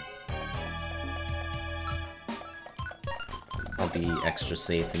 I'll be extra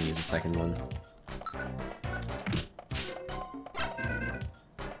safe and use a second one.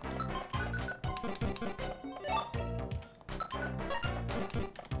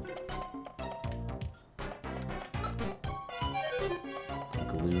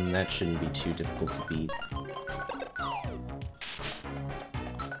 Gloom, that shouldn't be too difficult to beat.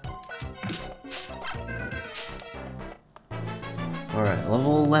 Alright,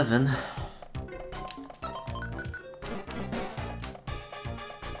 level 11.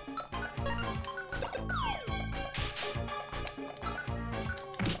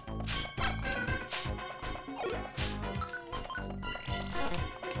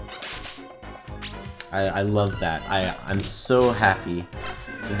 I love that. I'm so happy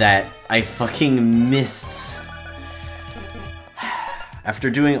that I fucking missed. After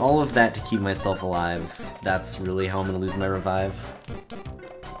doing all of that to keep myself alive, that's really how I'm gonna lose my revive.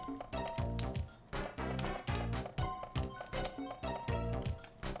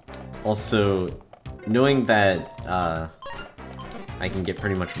 Also, knowing that I can get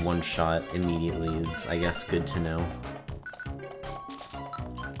pretty much one shot immediately is, I guess, good to know.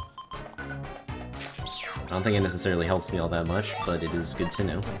 I don't think it necessarily helps me all that much, but it is good to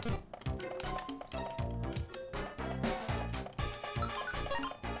know.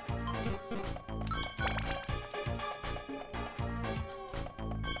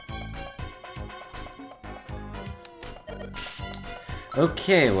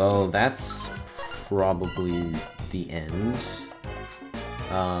 Okay, well, that's probably the end.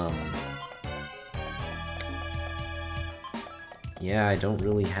 Yeah, I don't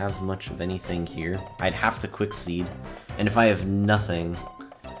really have much of anything here. I'd have to quick seed, and if I have nothing,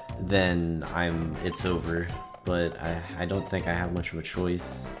 then it's over. But I don't think I have much of a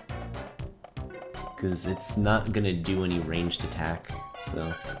choice, because it's not gonna do any ranged attack,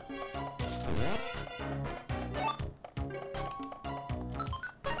 so.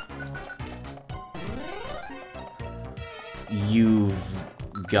 You've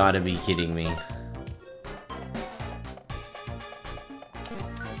gotta be kidding me.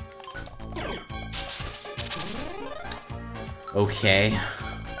 Okay.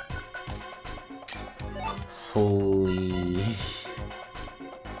 Holy...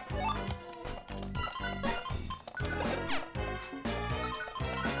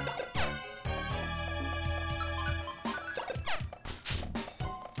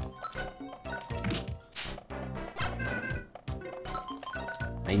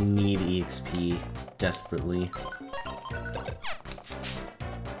 I need EXP desperately.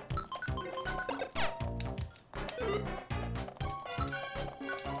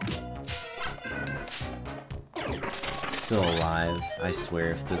 It's still alive, I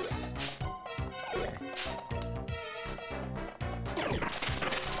swear, if this... Okay.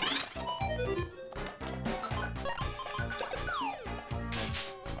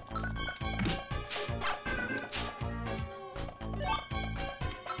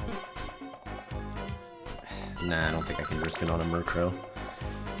 Nah, I don't think I can risk it on a Murkrow.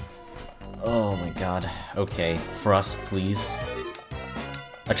 Oh my god. Okay, Frost, please.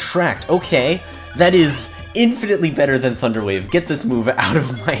 Attract, okay! That is infinitely better than Thunder Wave. Get this move out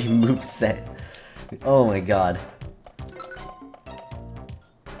of my moveset. Oh my god.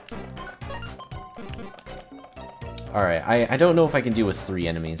 Alright, I don't know if I can deal with 3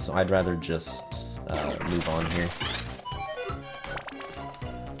 enemies, so I'd rather just move on here.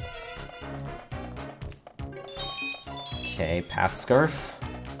 Okay, pass Scarf.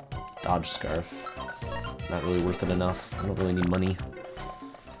 Dodge Scarf. It's not really worth it enough. I don't really need money.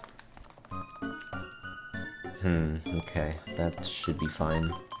 Okay, that should be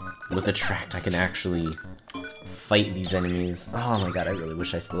fine. With Attract, I can actually fight these enemies. Oh my god, I really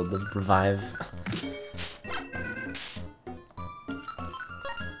wish I still had the revive.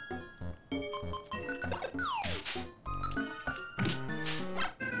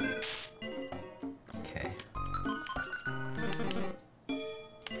 Okay.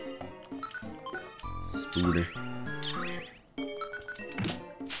 Speeder.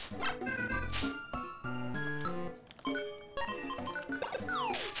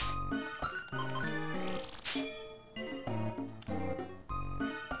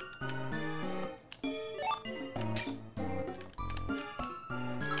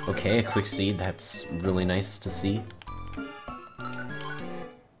 Okay, a quick seed, that's really nice to see.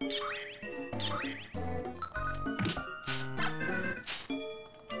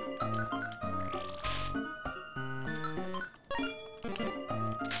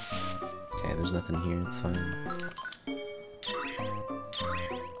 nothing here, it's fine.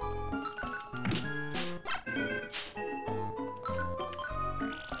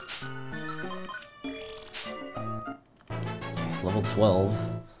 Level 12.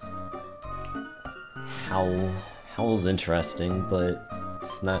 Howl's interesting, but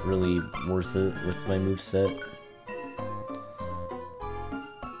it's not really worth it with my moveset.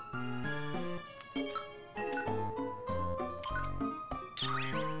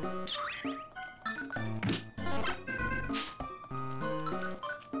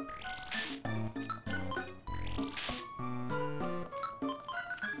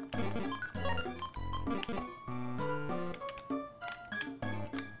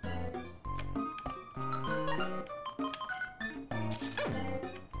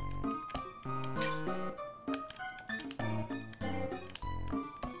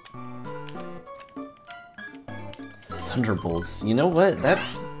 Thunderbolts. You know what?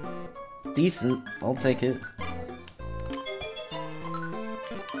 That's decent. I'll take it.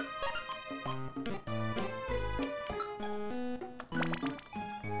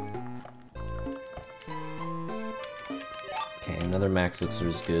 Okay, another max elixir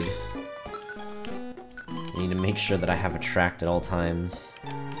is good. I need to make sure that I have attract at all times.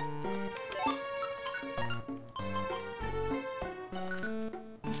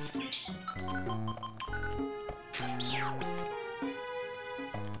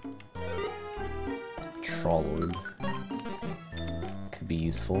 Trollord could be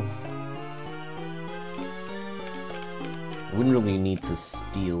useful. I wouldn't really need to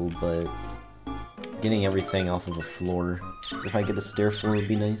steal, but getting everything off of a floor, if I get a stair floor, would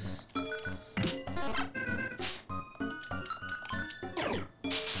be nice.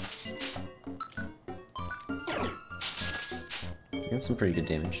 Got some pretty good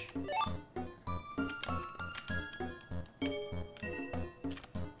damage.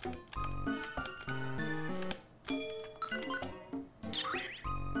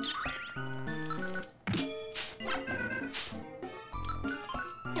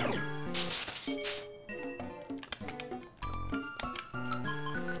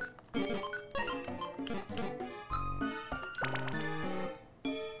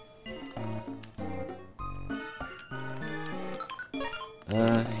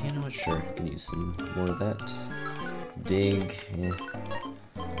 You know what, sure, I can use some more of that. Dig, eh.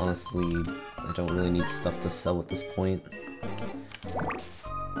 Honestly, I don't really need stuff to sell at this point.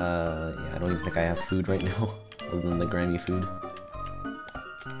 Yeah, I don't even think I have food right now, other than the Grammy food.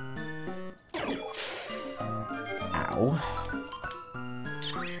 Ow.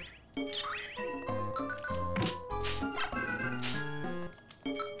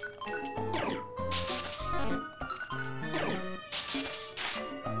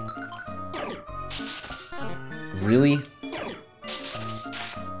 Really?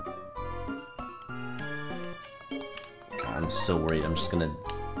 God, I'm so worried I'm just gonna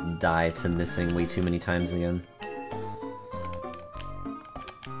die to missing way too many times again.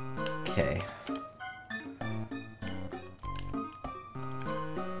 Okay.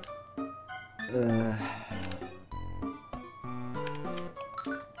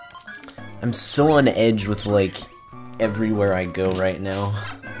 I'm so on edge with, like, everywhere I go right now.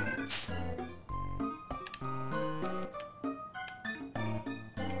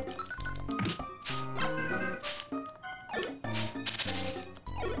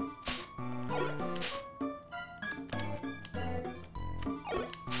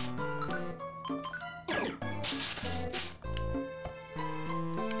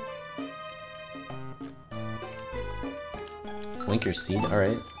 Blinker seed,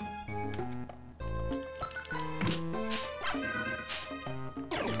 alright.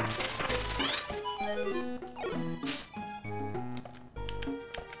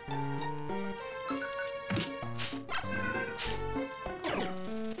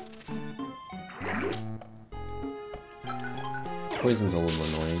 Poison's a little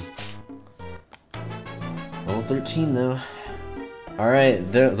annoying. Level 13 though. Alright,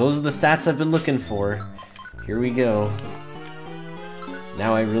 those are the stats I've been looking for. Here we go.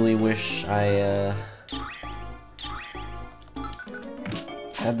 Now I really wish I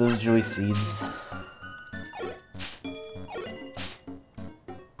had those joy seeds.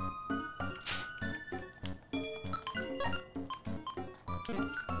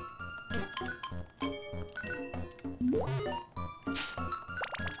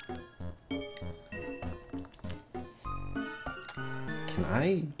 Can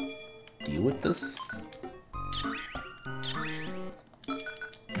I deal with this?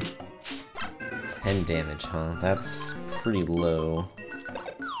 10 damage, huh? That's pretty low.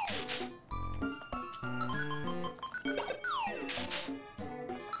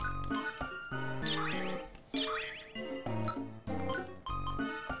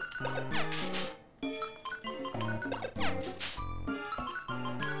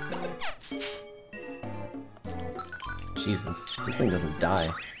 Jesus, this thing doesn't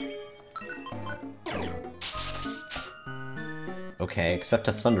die. Okay, except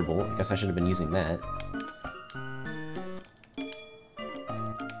a thunderbolt. I guess I should have been using that.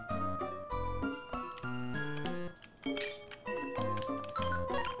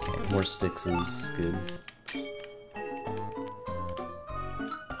 Okay, more sticks is good.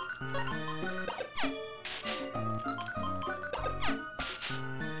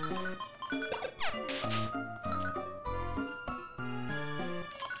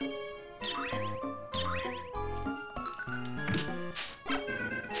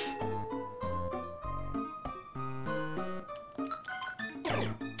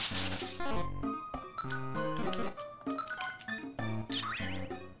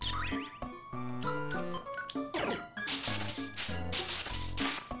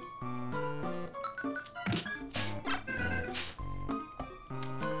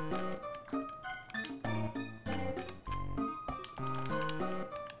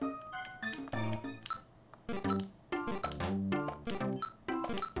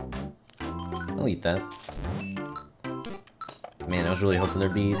 I'll eat that. Man, I was really hoping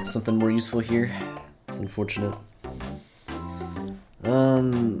there'd be something more useful here. It's unfortunate. Yeah,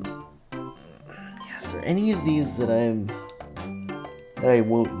 is there any of these that I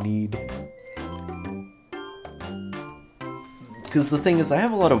won't need? Because the thing is, I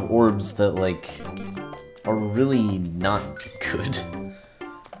have a lot of orbs that, like, are really not good.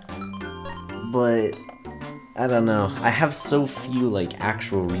 But I don't know. I have so few, like,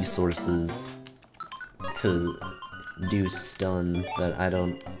 actual resources to do stun that I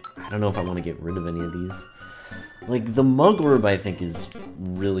don't know if I want to get rid of any of these. Like, the mug orb I think is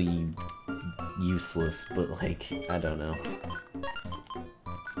really useless, but, like, I don't know.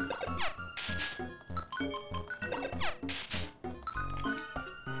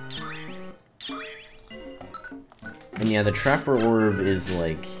 And yeah, the trapper orb is,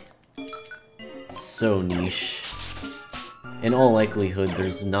 like, so niche. In all likelihood,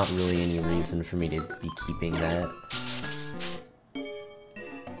 there's not really any reason for me to be keeping that.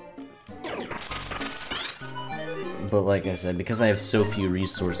 But like I said, because I have so few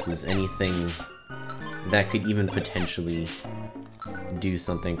resources, anything that could even potentially do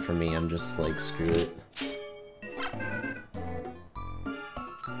something for me, I'm just like, screw it.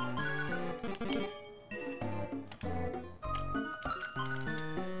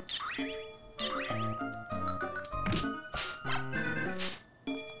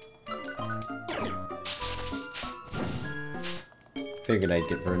 Figured I'd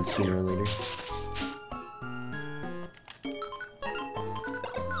get burned sooner or later.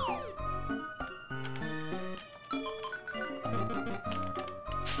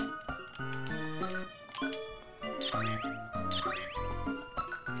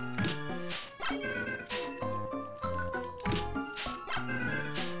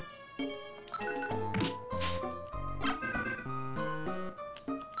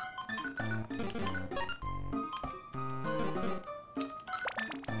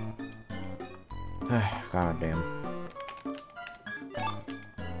 God damn.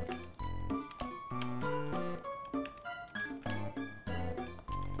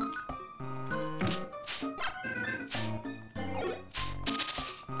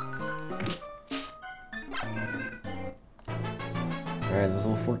 Alright, this is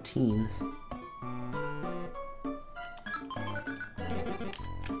level 14.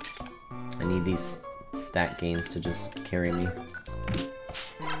 I need these stat gains to just carry me.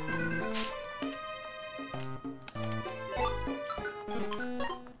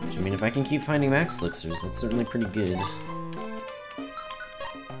 I mean, if I can keep finding max elixirs, that's certainly pretty good.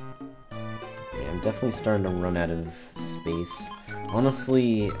 Yeah, I'm definitely starting to run out of space.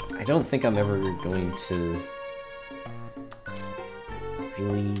 Honestly, I don't think I'm ever going to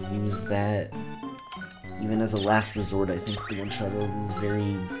really use that. Even as a last resort, I think the one-shot orb is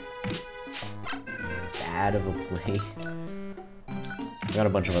very bad of a play. I've got a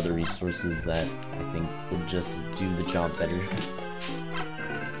bunch of other resources that I think will just do the job better.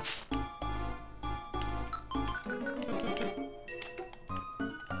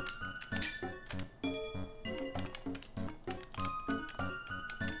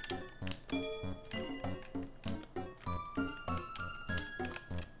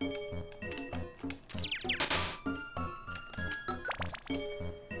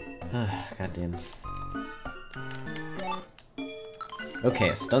 Goddamn. Okay,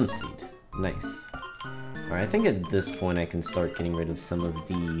 a stun seed. Nice. Alright, I think at this point I can start getting rid of some of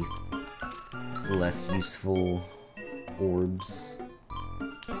the less useful orbs.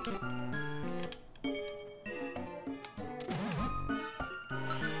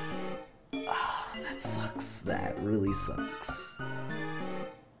 Ah, that sucks. That really sucks.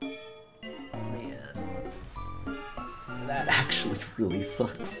 Man. That actually really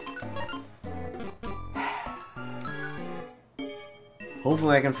sucks.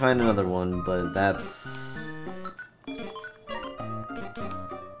 Hopefully I can find another one, but that's...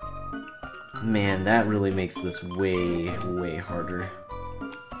 Man, that really makes this way, way harder.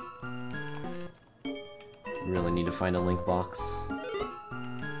 Really need to find a link box.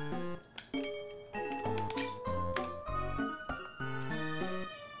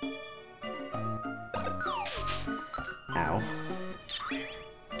 Ow.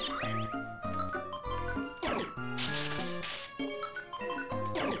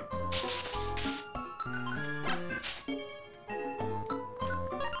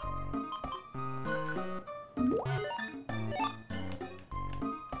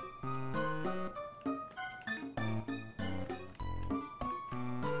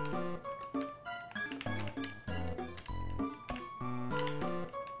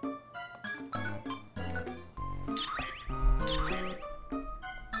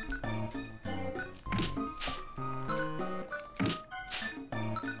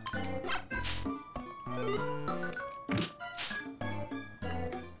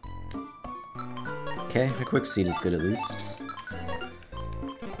 Okay, a quick seed is good at least.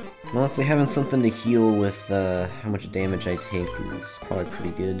 Honestly, having something to heal with how much damage I take is probably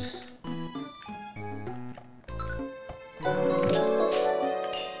pretty good.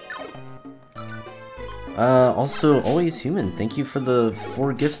 Also, Always Human, thank you for the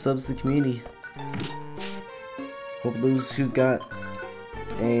 4 gift subs to the community. Hope those who got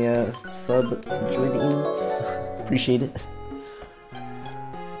a sub enjoy the emotes. Appreciate it.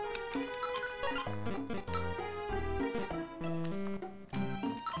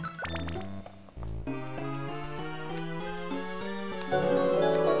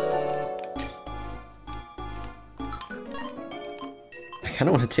 I kind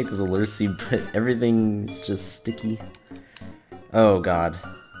of want to take this allure seed, but everything's just sticky. Oh god.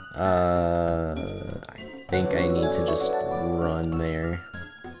 I think I need to just run there.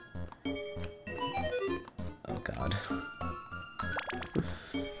 Oh god.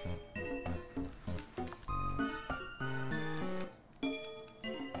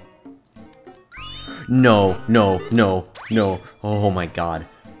 No, no, no, no. Oh my god.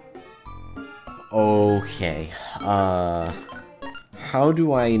 Okay. How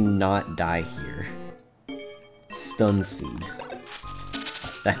do I not die here? Stun seed.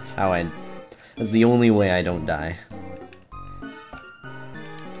 That's the only way I don't die.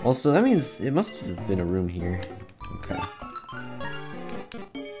 Also, that means it must have been a room here. Okay.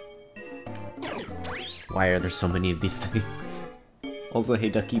 Why are there so many of these things? Also, hey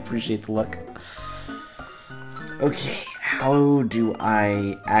Ducky, appreciate the luck. Okay, how do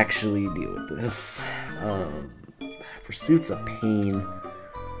I actually deal with this? Pursuit's a pain.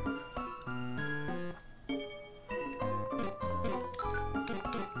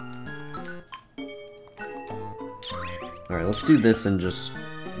 Alright, let's do this and just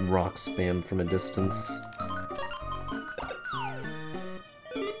rock spam from a distance.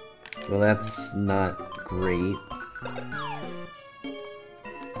 Well, that's not great.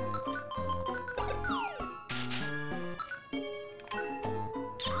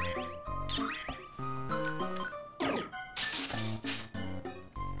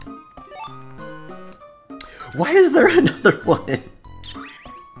 Why is there another one?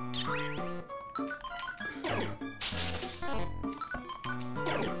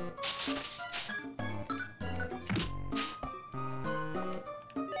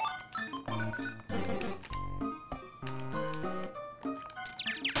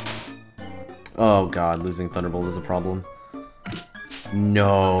 Oh god, losing Thunderbolt is a problem.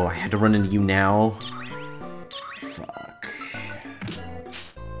 No, I had to run into you now. Fuck.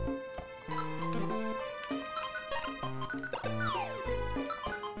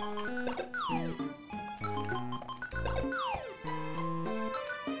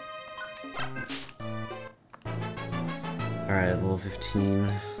 Alright, level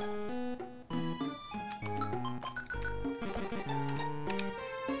 15.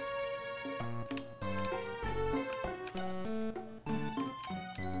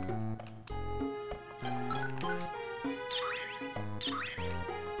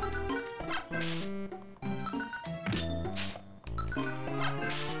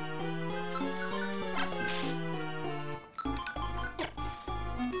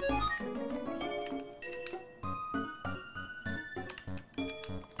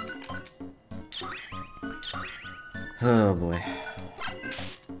 Oh boy.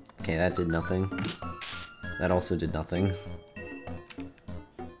 Okay, that did nothing. That also did nothing.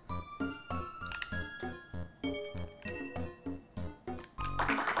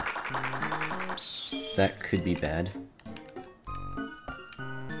 that could be bad.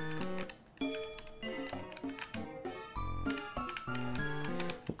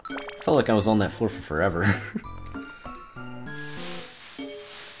 Felt like I was on that floor for forever.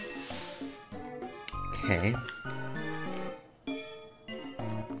 Okay.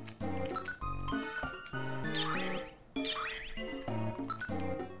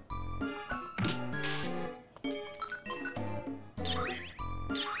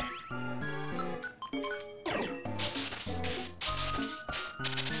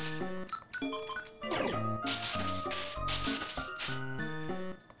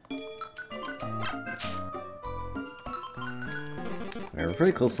 Alright, we're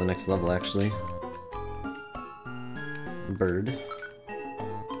pretty close to the next level, actually. Bird.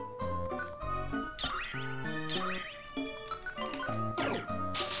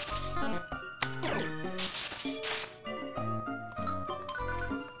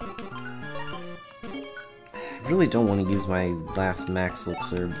 I really don't want to use my last max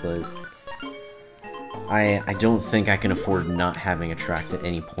elixir, but I don't think I can afford not having a track at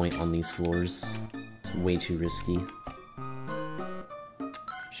any point on these floors. It's way too risky.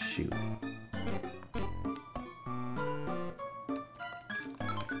 Shoot.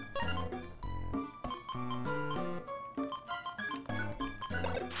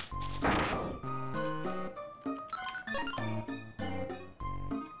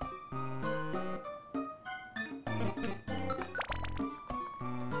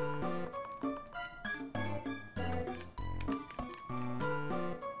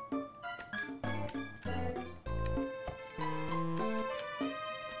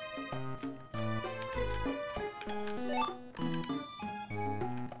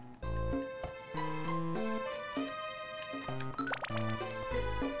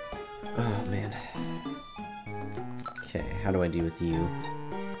 Oh man. Okay, how do I deal with you?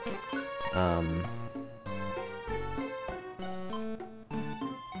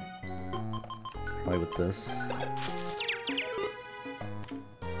 Probably with this.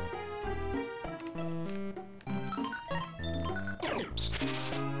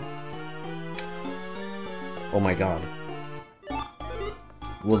 Oh my god.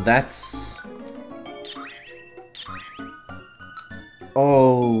 Well, that's...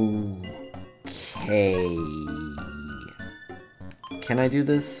 Okay. Can I do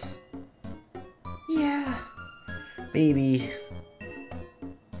this? Yeah. Maybe.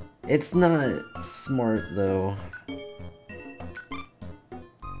 It's not smart, though.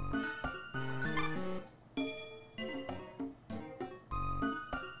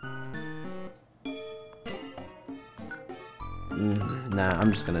 Nah,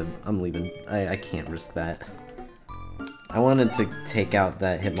 I'm leaving. I can't risk that. I wanted to take out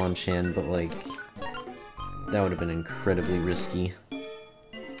that Hitmonchan, but like, that would have been incredibly risky.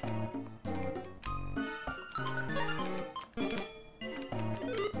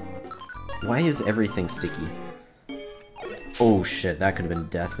 Why is everything sticky? Oh shit, that could have been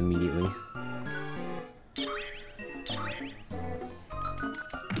death immediately.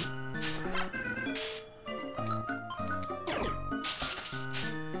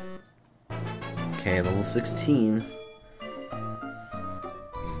 Okay, level 16.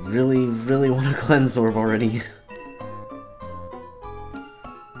 Really want to cleanse orb already.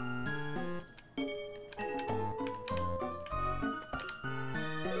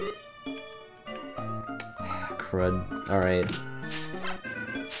 Crud. Alright.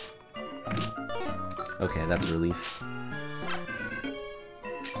 Okay, that's a relief.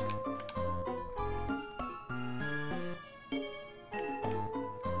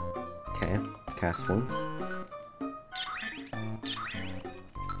 Okay, cast one.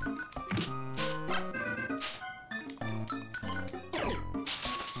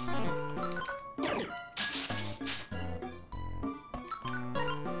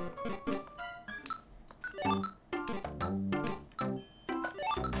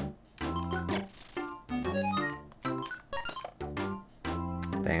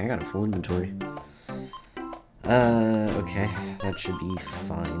 Dang, I got a full inventory. Okay, that should be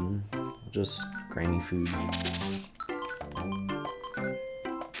fine. Just granny food.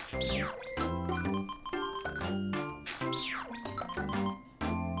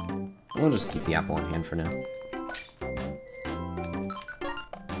 We'll just keep the apple on hand for now.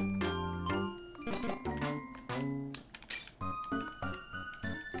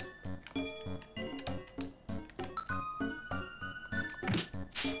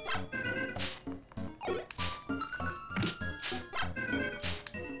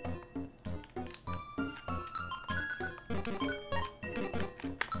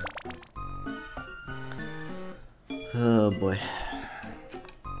 Oh boy.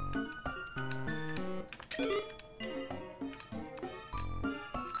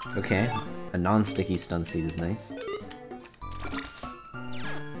 Okay, a non-sticky stun seed is nice.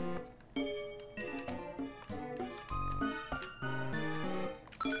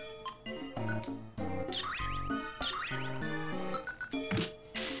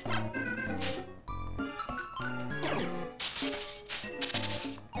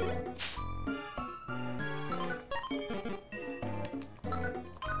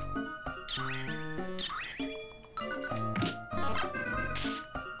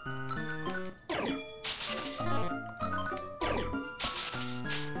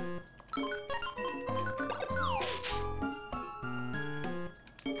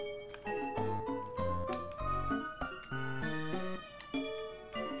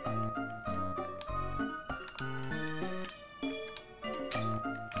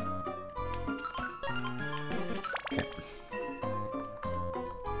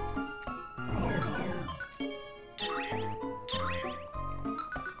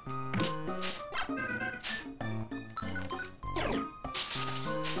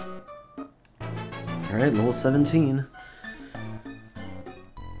 Alright, level 17.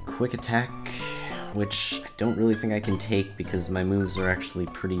 Quick attack, which I don't really think I can take because my moves are actually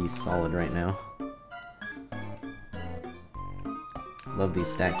pretty solid right now. Love these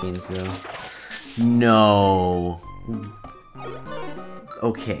stat gains though. No!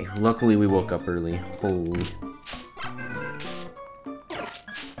 Okay, luckily we woke up early. Holy.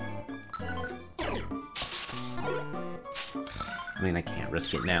 I mean, I can't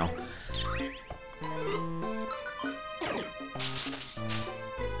risk it now.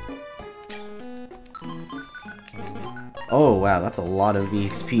 Oh wow, that's a lot of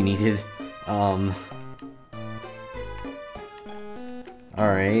EXP needed.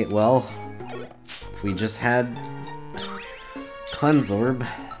 Alright, well, if we just had Cleanse Orb.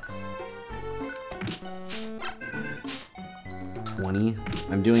 20.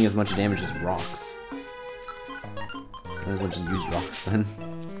 I'm doing as much damage as rocks. Might as well just use rocks then.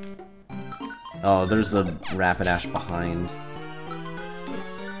 Oh, there's a Rapidash behind.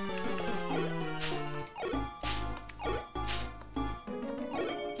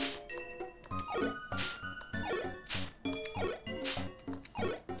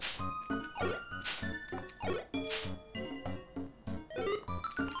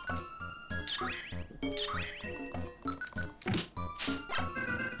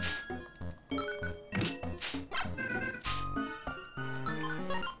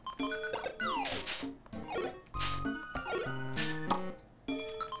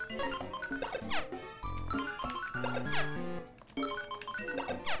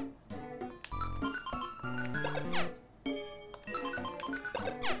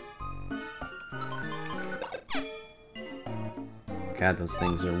 God, those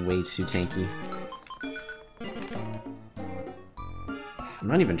things are way too tanky. I'm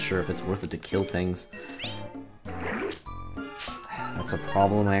not even sure if it's worth it to kill things. That's a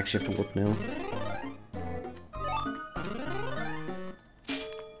problem, I actually have to warp now.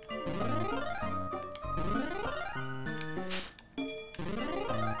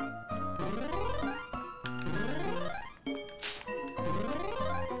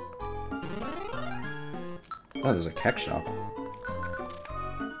 Oh, there's a Keck shop.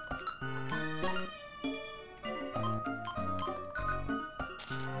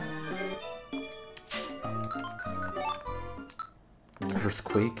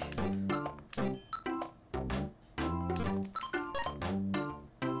 Earthquake.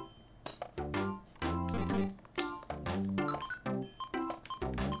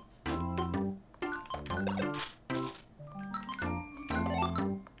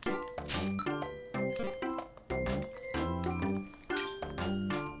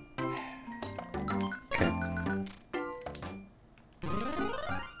 Okay.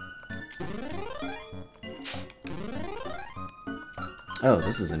 Oh,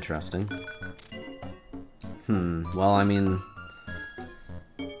 this is interesting. Well, I mean...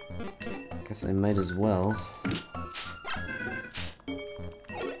 guess I might as well.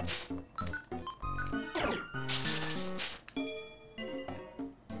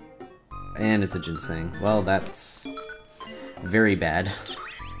 And it's a ginseng. Well, that's... very bad.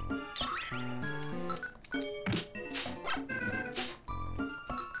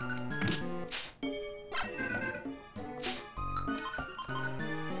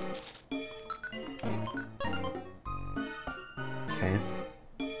 Okay.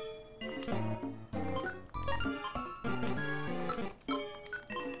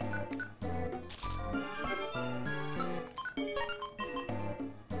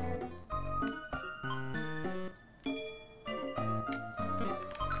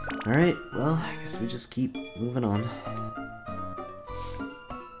 Alright, well, I guess we just keep moving on.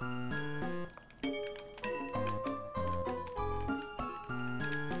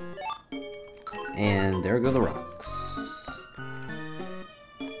 And there go the rocks.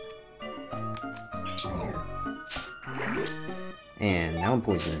 And now I'm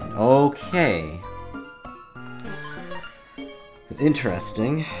poisoned. Okay.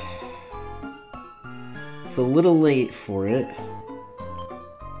 Interesting. It's a little late for it,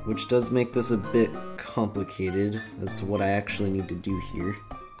 which does make this a bit complicated as to what I actually need to do here.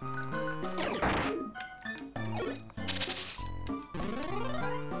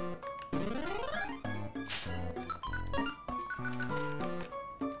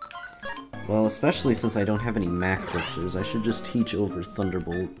 Well, especially since I don't have any max elixirs, I should just teach over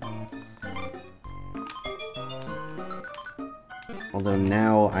Thunderbolt. Although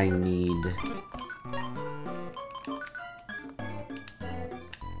now I need...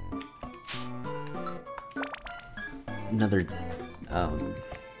 another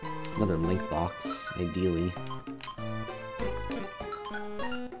link box, ideally.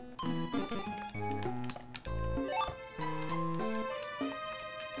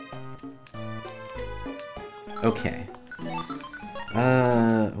 Okay.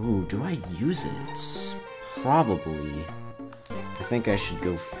 Ooh, do I use it? Probably. I think I should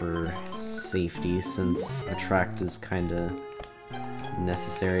go for safety, since Attract is kinda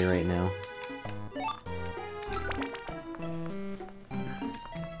necessary right now.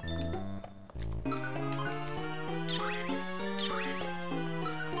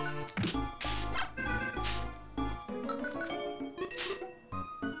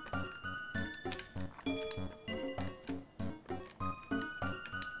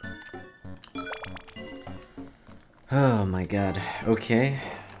 Oh my god. Okay.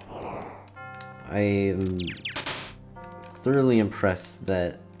 I am thoroughly impressed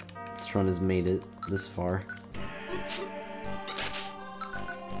that this run has made it this far.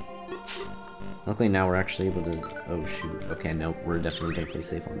 Luckily now we're actually able to... oh shoot. Okay, no, we're definitely gonna play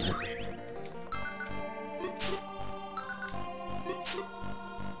safe on that.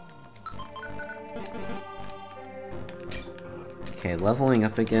 Okay, leveling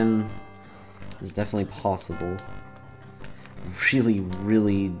up again is definitely possible.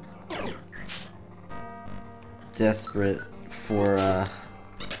 Really desperate for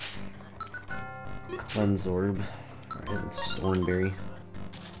Cleanse Orb. Alright, it's just Oranberry.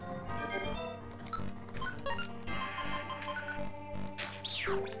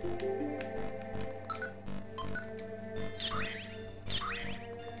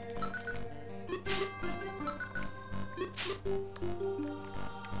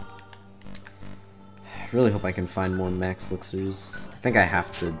 Really hope I can find more max elixirs. I think I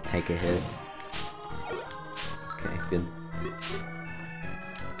have to take a hit. Okay, good.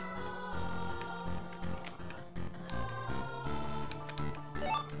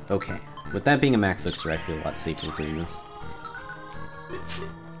 Okay, with that being a max elixir, I feel a lot safer doing this.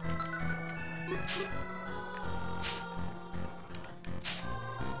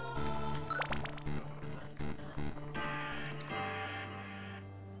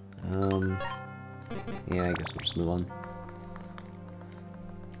 Yeah, I guess we'll just move on.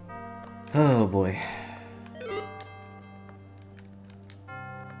 Oh boy.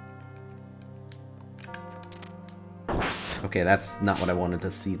 Okay, that's not what I wanted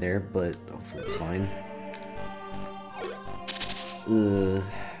to see there, but hopefully it's fine.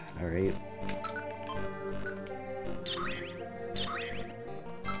 Alright.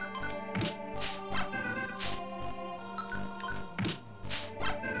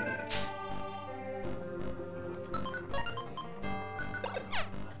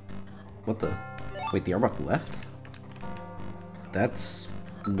 What the? Wait, the Arbok left? That's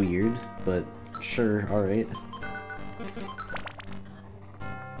weird, but sure, alright.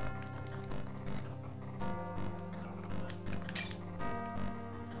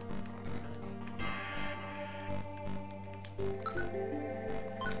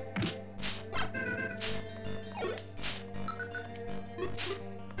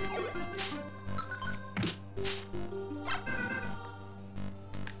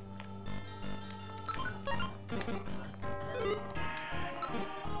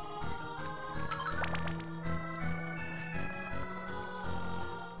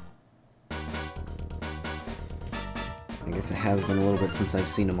 I guess it has been a little bit since I've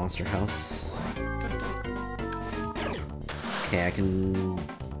seen a monster house. Okay, I can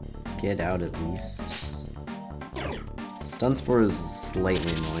get out at least. Stun Spore is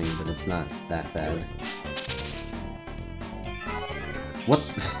slightly annoying, but it's not that bad. What?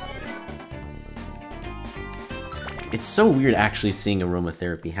 It's so weird actually seeing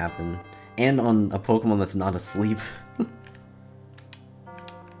aromatherapy happen, and on a Pokemon that's not asleep.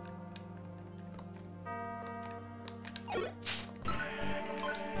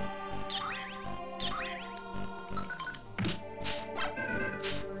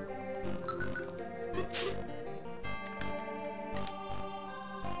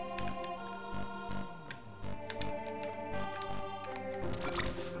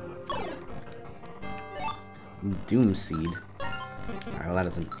 Doom Seed. Alright, well that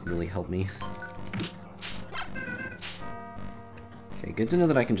doesn't really help me. Okay, good to know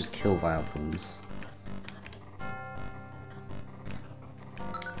that I can just kill Vileplumes.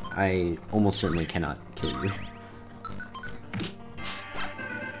 I almost certainly cannot kill you.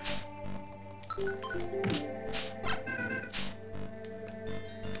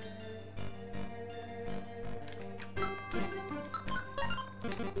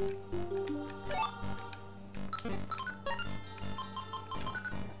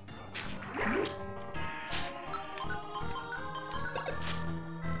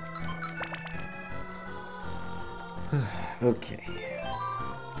 Okay.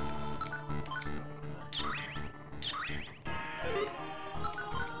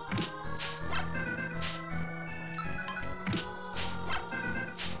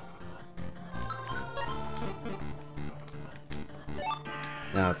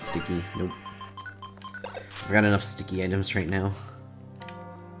 Now it's sticky. Nope. I've got enough sticky items right now.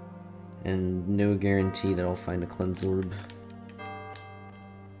 And no guarantee that I'll find a cleanse orb.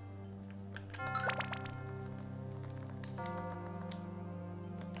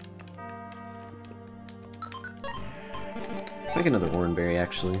 It's like another Oranberry,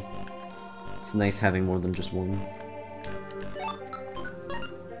 actually. It's nice having more than just one.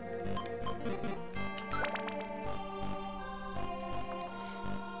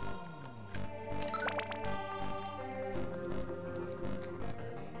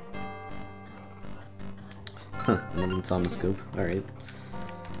 Huh, and then it's on the scope. Alright.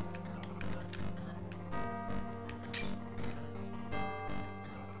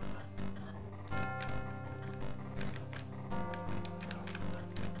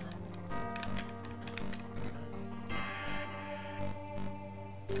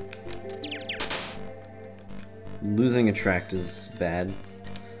 Losing attract is bad.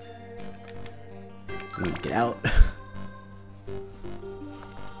 I need to get out.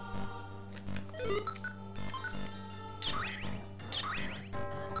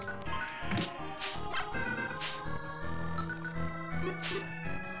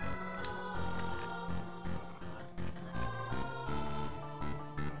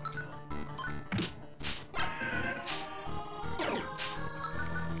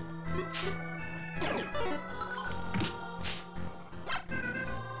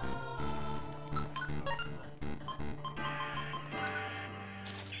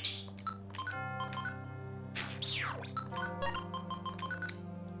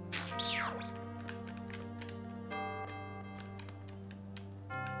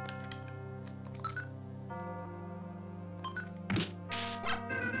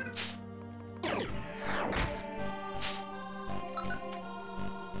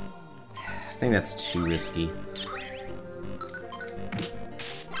 I think that's too risky.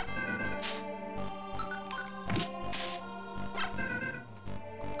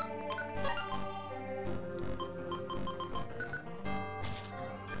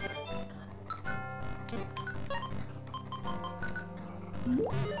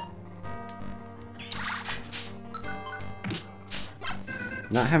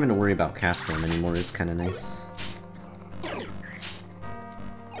 Not having to worry about cast form anymore is kind of nice.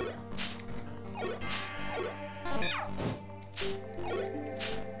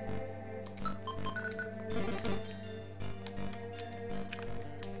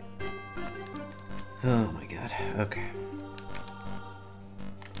 Oh my god, okay.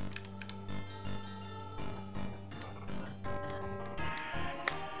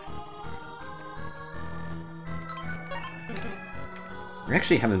 I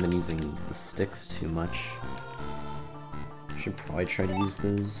actually haven't been using the sticks too much. Should probably try to use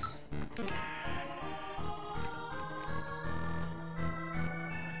those.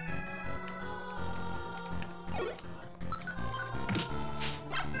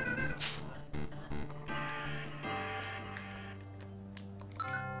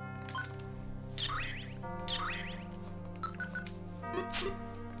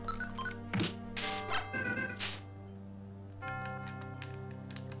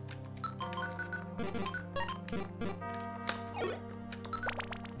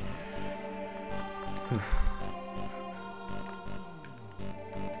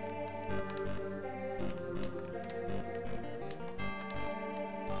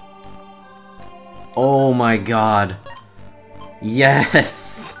 Oh my god.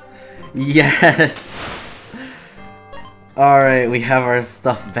 Yes! Yes! Alright, we have our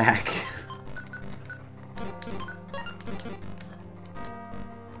stuff back.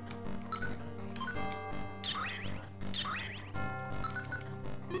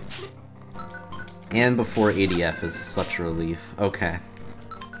 And before ADF is such a relief. Okay.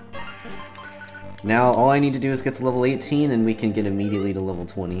 Now all I need to do is get to level 18 and we can get immediately to level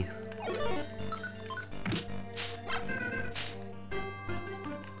 20.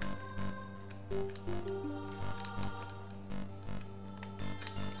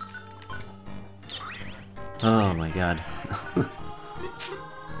 Oh my god.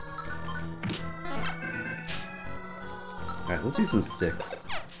 Alright, let's use some sticks.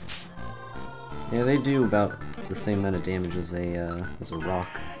 Yeah, they do about the same amount of damage as a rock.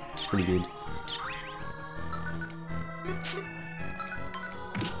 It's pretty good.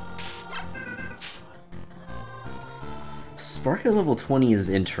 Spark at level 20 is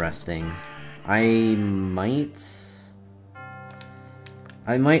interesting. I might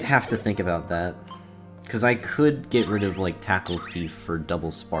have to think about that. Because I could get rid of, like, Tackle Thief for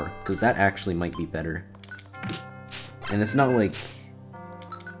double spark, because that actually might be better. And it's not like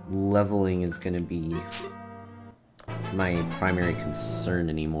leveling is going to be my primary concern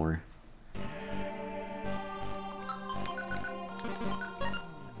anymore.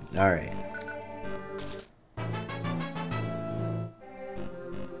 Alright.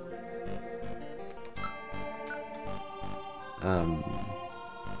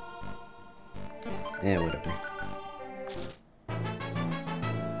 Yeah, whatever.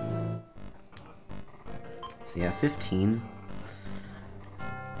 So yeah, 15. Yeah,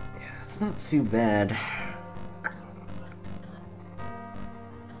 that's not too bad.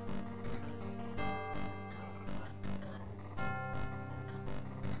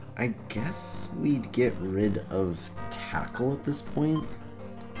 I guess we'd get rid of Tackle at this point.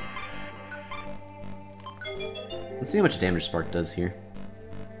 Let's see how much damage Spark does here.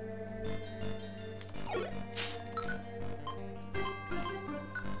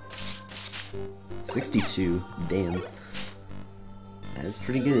 62. Damn. That is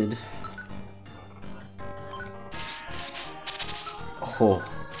pretty good. Oh.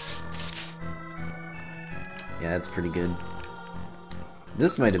 Yeah, that's pretty good.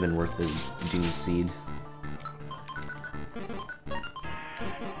 This might have been worth the Doom Seed.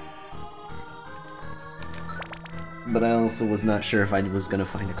 But I also was not sure if I was gonna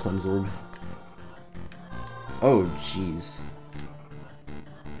find a Cleanse Orb. Oh, jeez.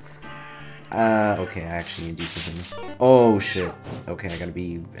 Okay, I actually need to do something. Oh, shit. Okay, I gotta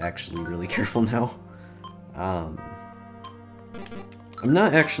be actually really careful now. I'm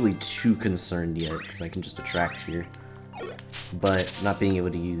not actually too concerned yet, because I can just attract here. But not being able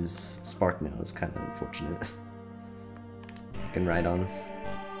to use Spark now is kind of unfortunate. I can ride on this.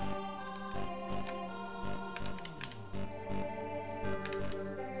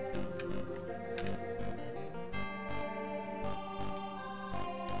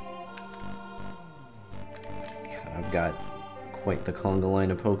 I've got quite the conga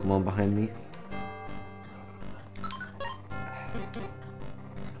line of Pokemon behind me.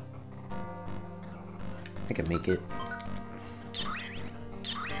 I can make it.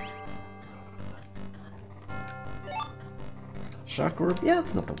 Shock Orb? Yeah,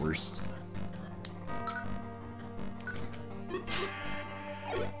 it's not the worst.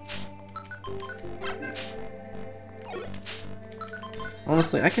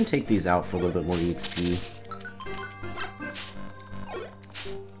 Honestly, I can take these out for a little bit more EXP.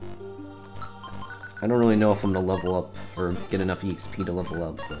 I don't really know if I'm gonna level up or get enough EXP to level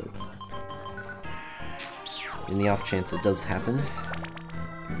up, but in the off chance it does happen,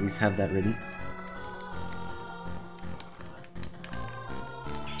 at least have that ready.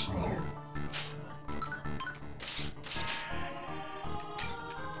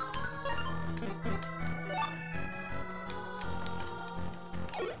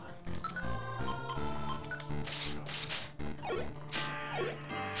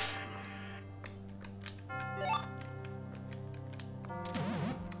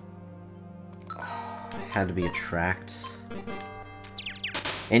 Had to be Attract.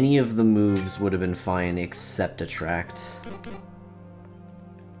 Any of the moves would have been fine except Attract.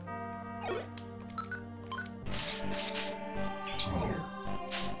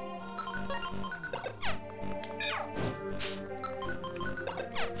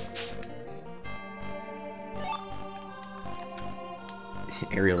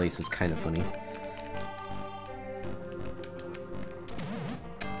 Aerial Ace is kind of funny.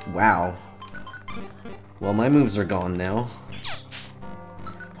 Wow. Well, my moves are gone now.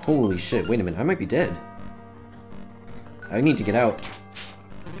 Holy shit, wait a minute, I might be dead. I need to get out.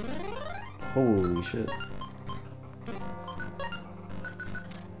 Holy shit.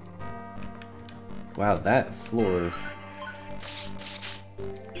 Wow, that floor...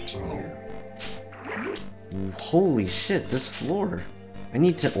 Holy shit, this floor. I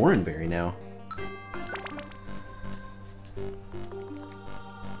need to Oranberry now.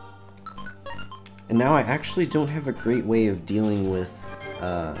 And now I actually don't have a great way of dealing with,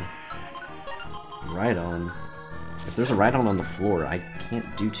 Rhydon. If there's a Rhydon on the floor, I can't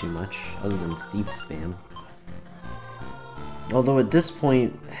do too much other than thief spam. Although at this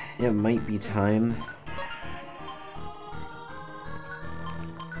point, it might be time.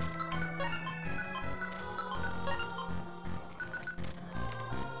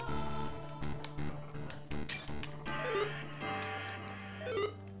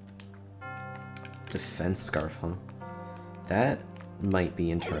 Defense scarf, huh? That might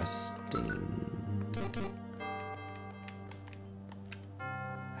be interesting.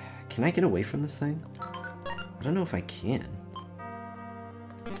 Can I get away from this thing? I don't know if I can.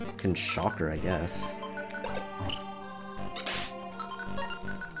 Can shock her, I guess.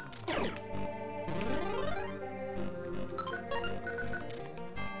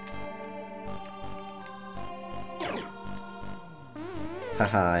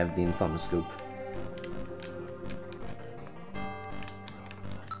 Haha, I have the insomnoscope.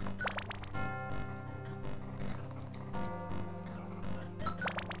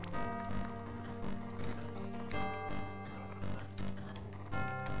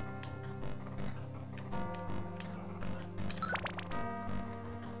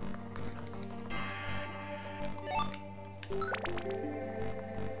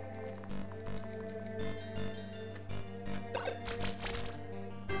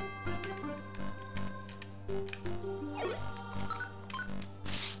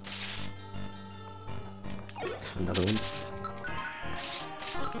 Another one.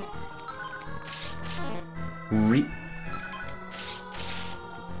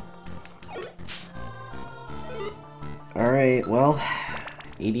 Alright, well,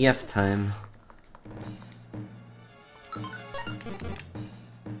 ADF time.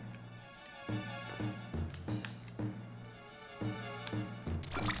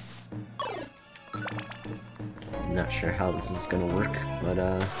 I'm not sure how this is gonna work, but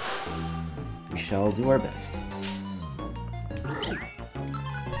we shall do our best.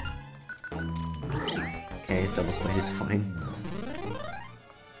 Okay, double spite is fine.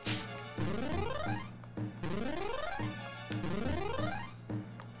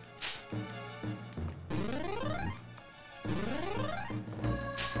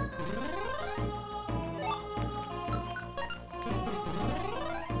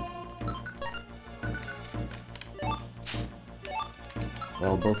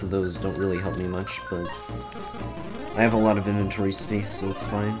 Well, both of those don't really help me much, but I have a lot of inventory space, so it's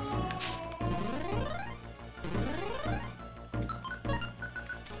fine.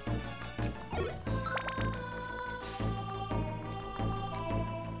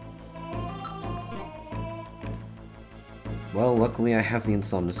 Well, luckily I have the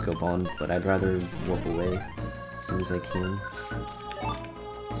insomnoscope on, but I'd rather warp away as soon as I can.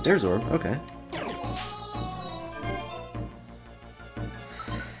 Stairs orb, okay.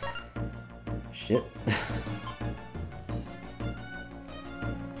 Shit.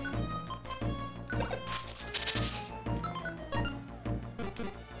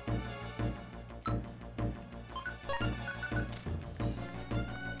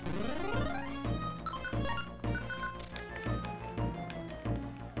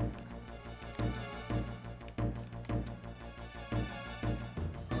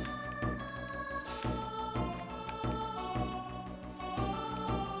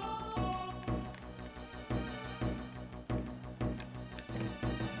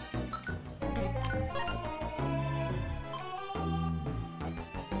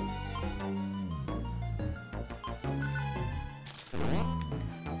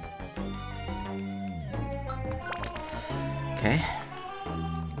 Okay.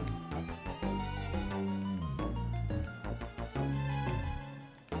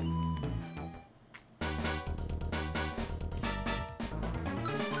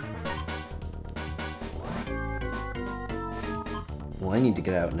 Well, I need to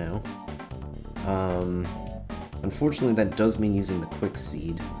get out now. Unfortunately, that does mean using the quick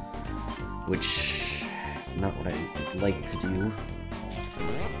seed, which is not what I like to do.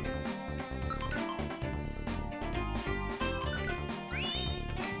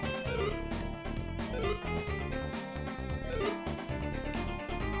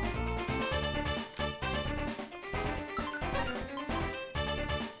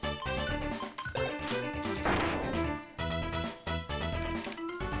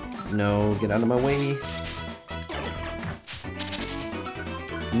 No, get out of my way.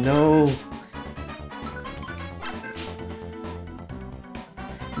 No.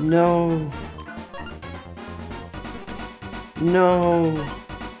 No. No.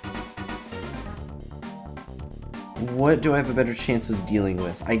 What do I have a better chance of dealing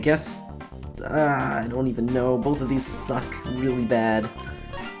with? I guess I don't even know. Both of these suck really bad.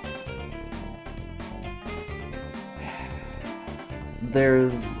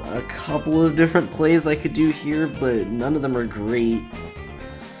 There's a couple of different plays I could do here, but none of them are great.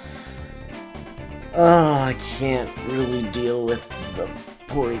 Oh, I can't really deal with the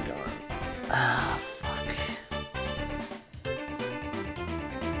Porygon. Ah, fuck.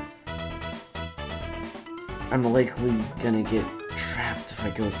 I'm likely gonna get trapped if I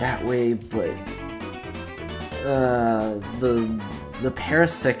go that way, but the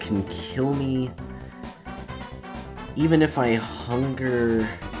Parasect can kill me even if I hunger.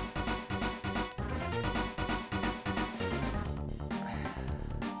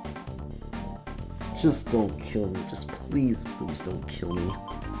 Just don't kill me. Just please, please don't kill me.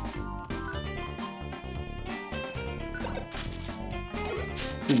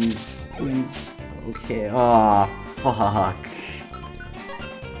 Please, please. Okay. Ah, fuck.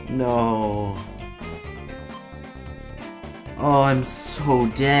 No. Oh, I'm so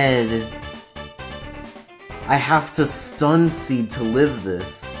dead. I have to Stun Seed to live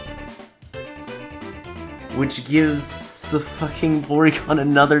this. Which gives the fucking Porygon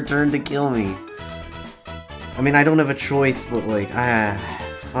another turn to kill me. I mean, I don't have a choice, but like,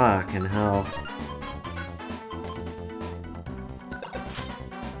 fucking hell.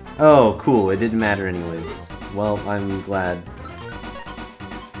 Oh, cool, it didn't matter anyways. Well, I'm glad.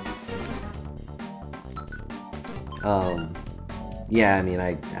 Yeah, I mean,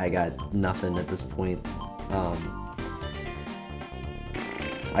 I got nothing at this point.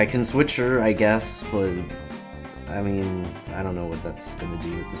 I can switch her, I guess, but I mean, I don't know what that's gonna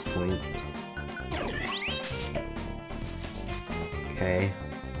do at this point. Okay.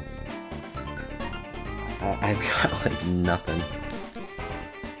 I've got, like, nothing.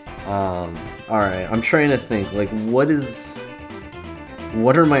 Alright, I'm trying to think, like, what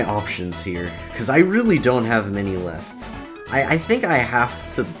are my options here? Because I really don't have many left. I think I have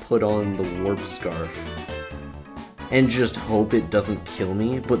to put on the Warp Scarf and just hope it doesn't kill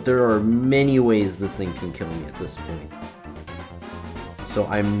me, but there are many ways this thing can kill me at this point. So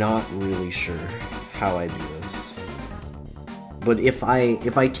I'm not really sure how I do this. But if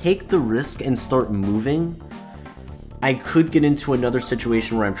I take the risk and start moving, I could get into another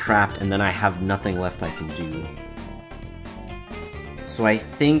situation where I'm trapped and then I have nothing left I can do. So I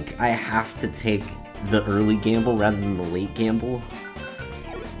think I have to take the early gamble rather than the late gamble.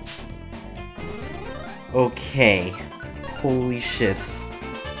 Okay. Holy shit.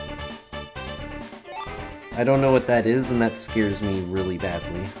 I don't know what that is, and that scares me really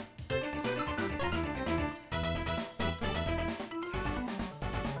badly.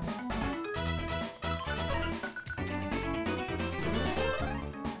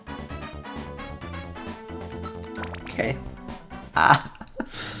 Okay. Ah.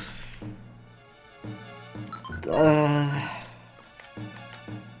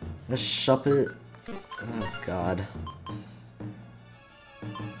 A Shuppet. Oh god.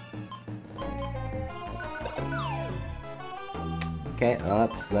 Okay,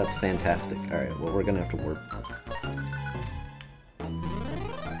 that's fantastic. Alright, well we're gonna have to warp.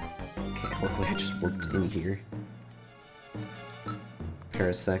 Okay, luckily I just warped in here.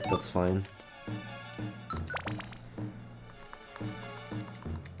 Parasect, that's fine.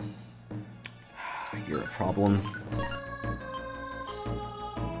 You're a problem.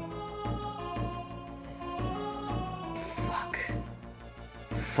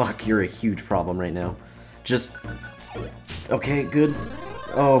 Fuck, you're a huge problem right now. Just... Okay, good.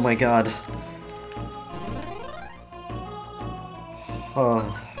 Oh my god.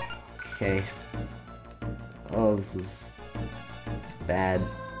 Oh, okay. Oh, this is... It's bad.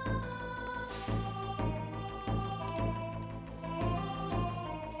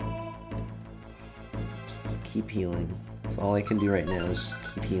 Just keep healing. That's all I can do right now, is just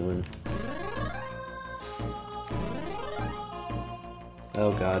keep healing.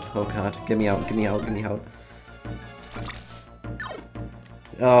 Oh god, get me out, get me out, get me out.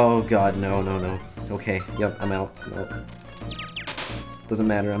 Oh god, no, no, no. Okay, yep, I'm out. Nope. Doesn't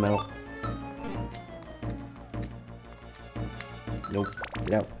matter, I'm out. Nope,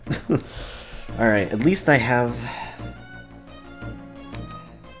 get out. Alright, at least I have...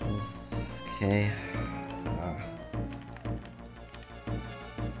 Okay.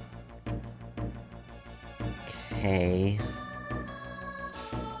 Okay.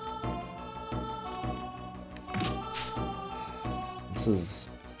 This is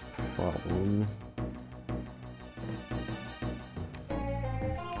a problem.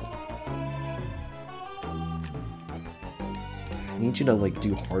 I need you to, like,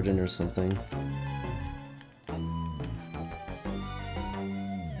 do Harden or something.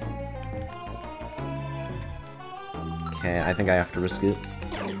 Okay, I think I have to risk it.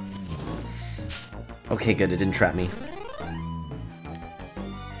 Okay, good, it didn't trap me.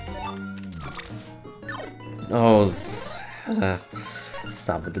 Oh,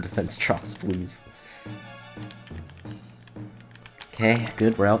 stop with the defense drops, please. Okay,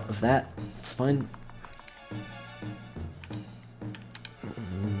 good, we're out of that. It's fine.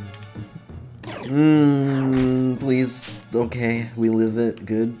 Please. Okay, we live it.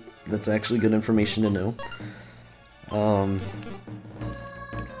 Good. That's actually good information to know.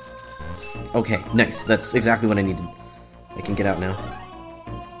 Okay, nice. That's exactly what I needed. I can get out now.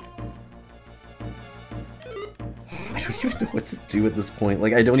 I don't even know what to do at this point.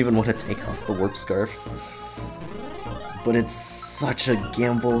 Like, I don't even want to take off the warp scarf. But it's such a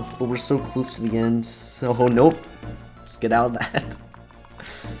gamble. But we're so close to the end. So, nope. Just get out of that.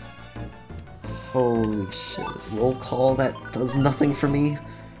 Holy shit. Roll call, that does nothing for me.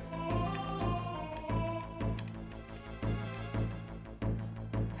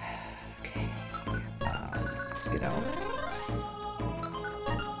 Okay. Let's get out.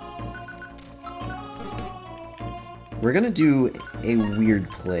 We're gonna do a weird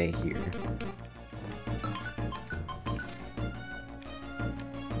play here.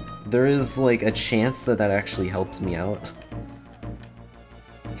 There is, like, a chance that that actually helps me out.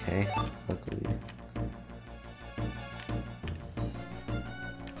 Okay, luckily.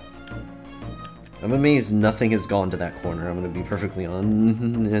 I'm amazed nothing has gone to that corner, I'm gonna be perfectly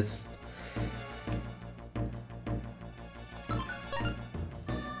honest.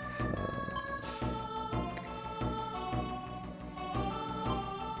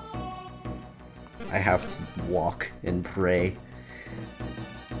 I have to walk and pray.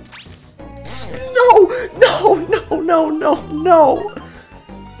 No! No! No! No! No! No!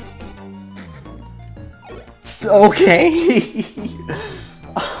 Okay!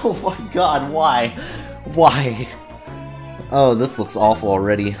 Oh my god, why? Why? Oh, this looks awful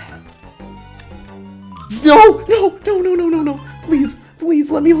already. No! No! No! No! No! No! No! Please! Please,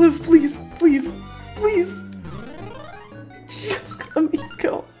 let me live! Please! Please! Please! Just let me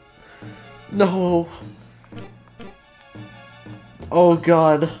go. No! Oh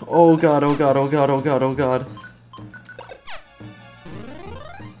god. Oh god, oh god, oh god, oh god, oh god.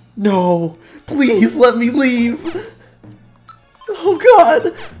 No! Please let me leave! Oh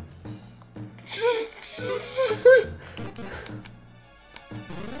god!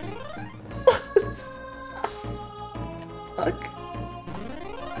 Fuck.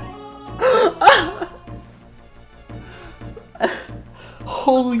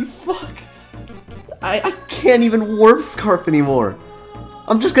 Holy fuck. I can't even warp scarf anymore.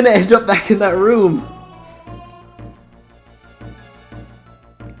 I'm just gonna end up back in that room.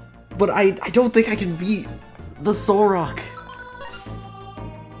 But I don't think I can beat the Soul Rock.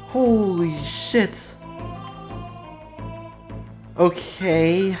 Holy shit.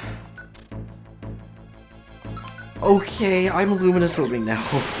 Okay. Okay, I'm Luminous Orbing now.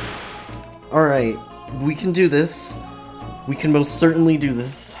 Alright, we can do this. We can most certainly do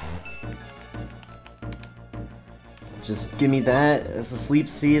this. Just give me that as a sleep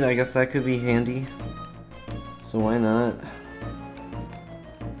seed, I guess that could be handy. So why not?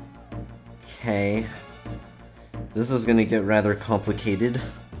 Okay. This is gonna get rather complicated.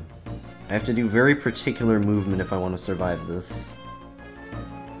 I have to do very particular movement if I want to survive this.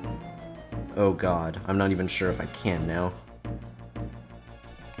 Oh god, I'm not even sure if I can now.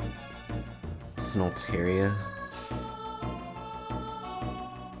 It's an Altaria.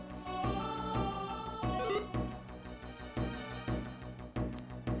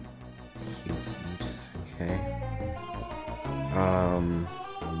 Okay.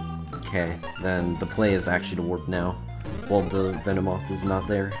 Okay, then the play is actually to warp now. Well, the Venomoth is not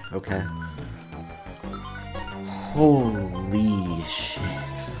there. Okay. Holy shit.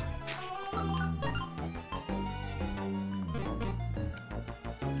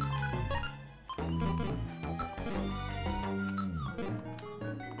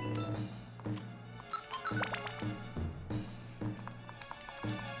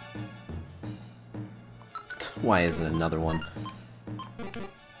 Why isn't another one?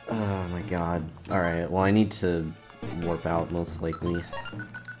 Oh my god. Alright, well I need to warp out most likely.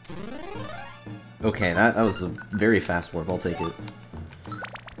 Okay, that was a very fast warp, I'll take it.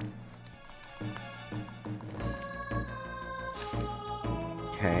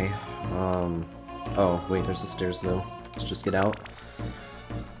 Okay, oh wait, there's the stairs though. Let's just get out.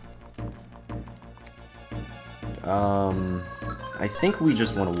 I think we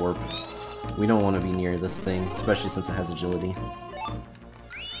just want to warp. We don't want to be near this thing, especially since it has agility.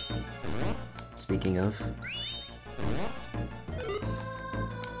 Speaking of.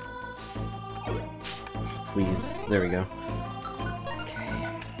 please. There we go. Okay.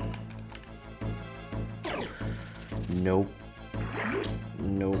 Nope.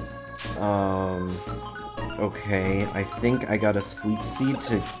 Nope. Okay, I think I got a sleep seed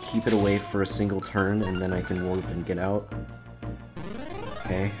to keep it away for a single turn, and then I can warp and get out.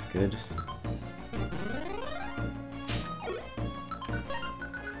 Okay, good.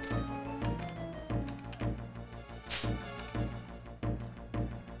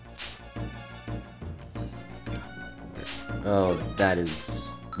 Oh, that is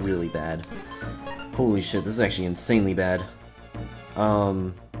really bad. Holy shit, this is actually insanely bad.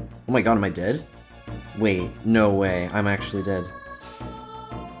 Oh my god, am I dead? Wait, no way, I'm actually dead.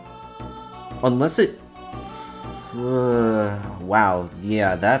 Unless it... wow,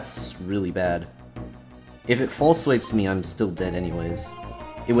 yeah, that's really bad. If it false swipes me, I'm still dead anyways.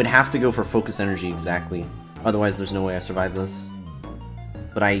 It would have to go for focus energy exactly. Otherwise, there's no way I survive this.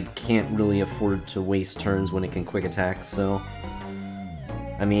 But I can't really afford to waste turns when it can quick attack, so...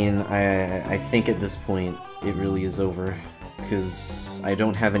 I mean, I think at this point, it really is over. Because I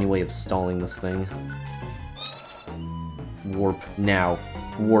don't have any way of stalling this thing. Warp now.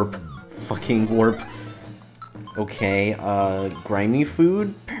 Warp. Fucking warp. Okay, grimy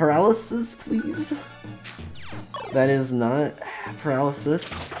food? Paralysis, please? That is not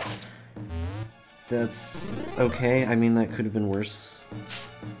paralysis. That's okay, I mean, that could have been worse.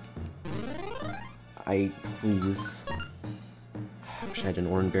 Please. I wish I had an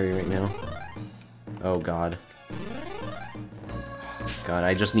orange berry right now. Oh god. God,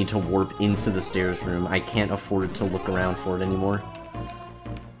 I just need to warp into the stairs room. I can't afford to look around for it anymore.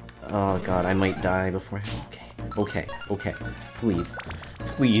 Oh god, I might die before I... Okay, okay, please.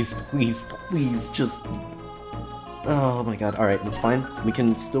 Please, please, please, just... Oh my god, alright, that's fine. We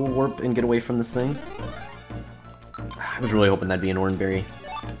can still warp and get away from this thing. I was really hoping that'd be an orange berry.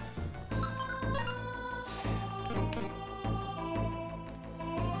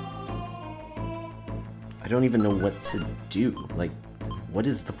 I don't even know what to do. Like, what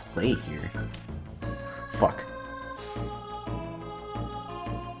is the play here? Fuck.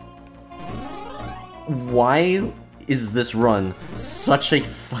 Why is this run such a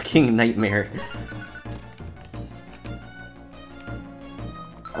fucking nightmare?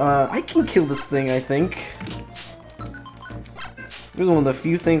 I can kill this thing, I think. This is one of the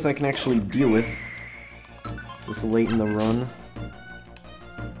few things I can actually deal with this late in the run.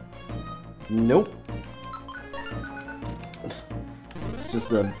 Nope. It's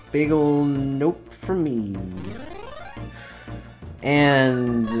just a big ol' nope from me.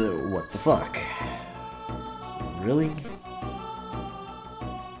 And what the fuck? Really?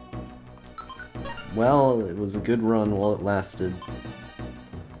 Well, it was a good run while it lasted.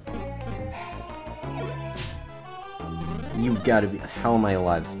 You've got to be... How am I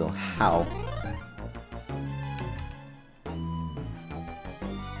alive still? How?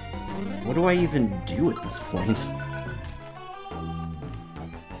 What do I even do at this point?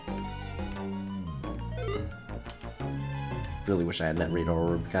 Really wish I had that radar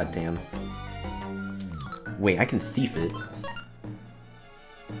orb. God damn. Wait, I can thief it.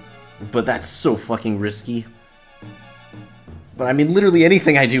 But that's so fucking risky. But I mean, literally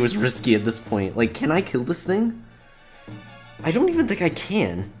anything I do is risky at this point. Like, can I kill this thing? I don't even think I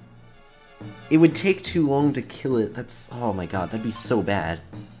can. It would take too long to kill it. That's... Oh my god, that'd be so bad.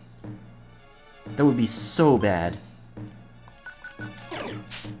 That would be so bad.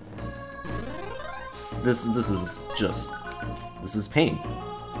 This is just... This is pain.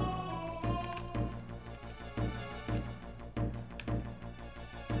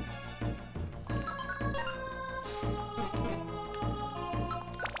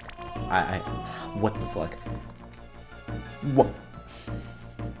 What the fuck? What?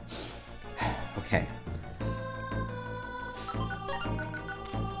 Okay.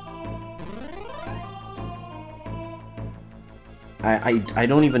 I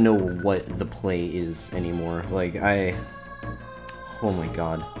don't even know what the play is anymore. Like, oh my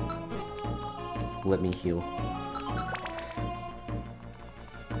god. Let me heal.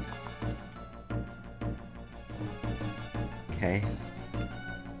 Okay.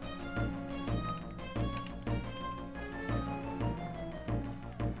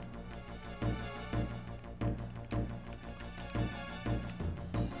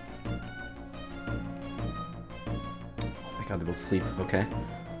 God, they're both asleep. Okay.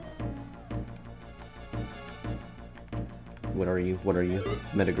 What are you? What are you?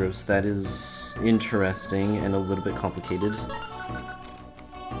 Metagross. That is interesting and a little bit complicated.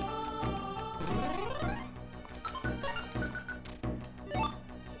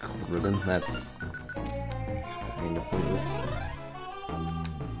 Cold ribbon. That's kind of pointless.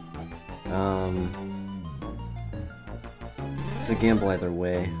 It's a gamble either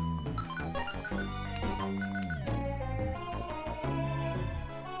way.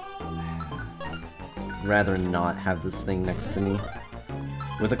 Rather not have this thing next to me.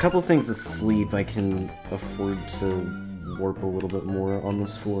 With a couple things asleep, I can afford to warp a little bit more on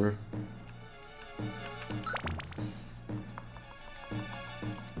this floor.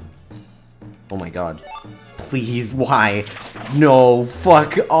 Oh my god. Please, why? No,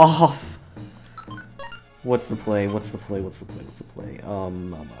 fuck off! What's the play? What's the play? What's the play? What's the play?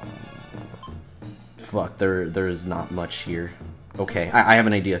 Fuck, there is not much here. Okay, I have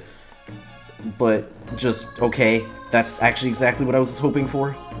an idea. But, just, okay, that's actually exactly what I was hoping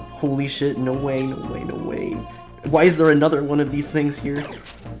for. Holy shit, no way, no way, no way. Why is there another one of these things here?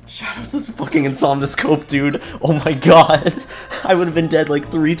 Shadows is fucking insomnoscope, dude. Oh my god. I would have been dead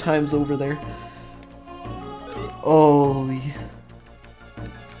like 3 times over there. Holy...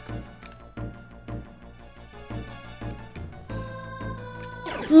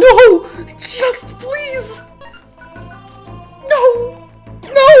 No! Just please! No!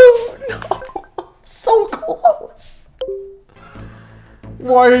 No! No! So close!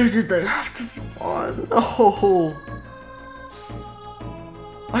 Why did they have to spawn? No!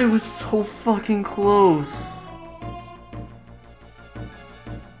 I was so fucking close!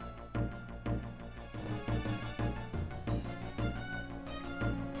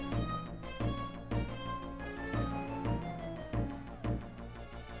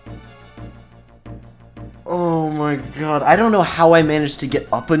 Oh my god, I don't know how I managed to get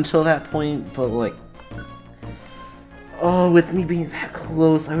up until that point, but like... Oh, with me being that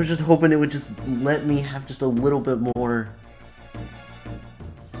close, I was just hoping it would just let me have just a little bit more.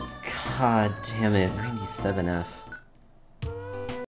 God damn it, 97F.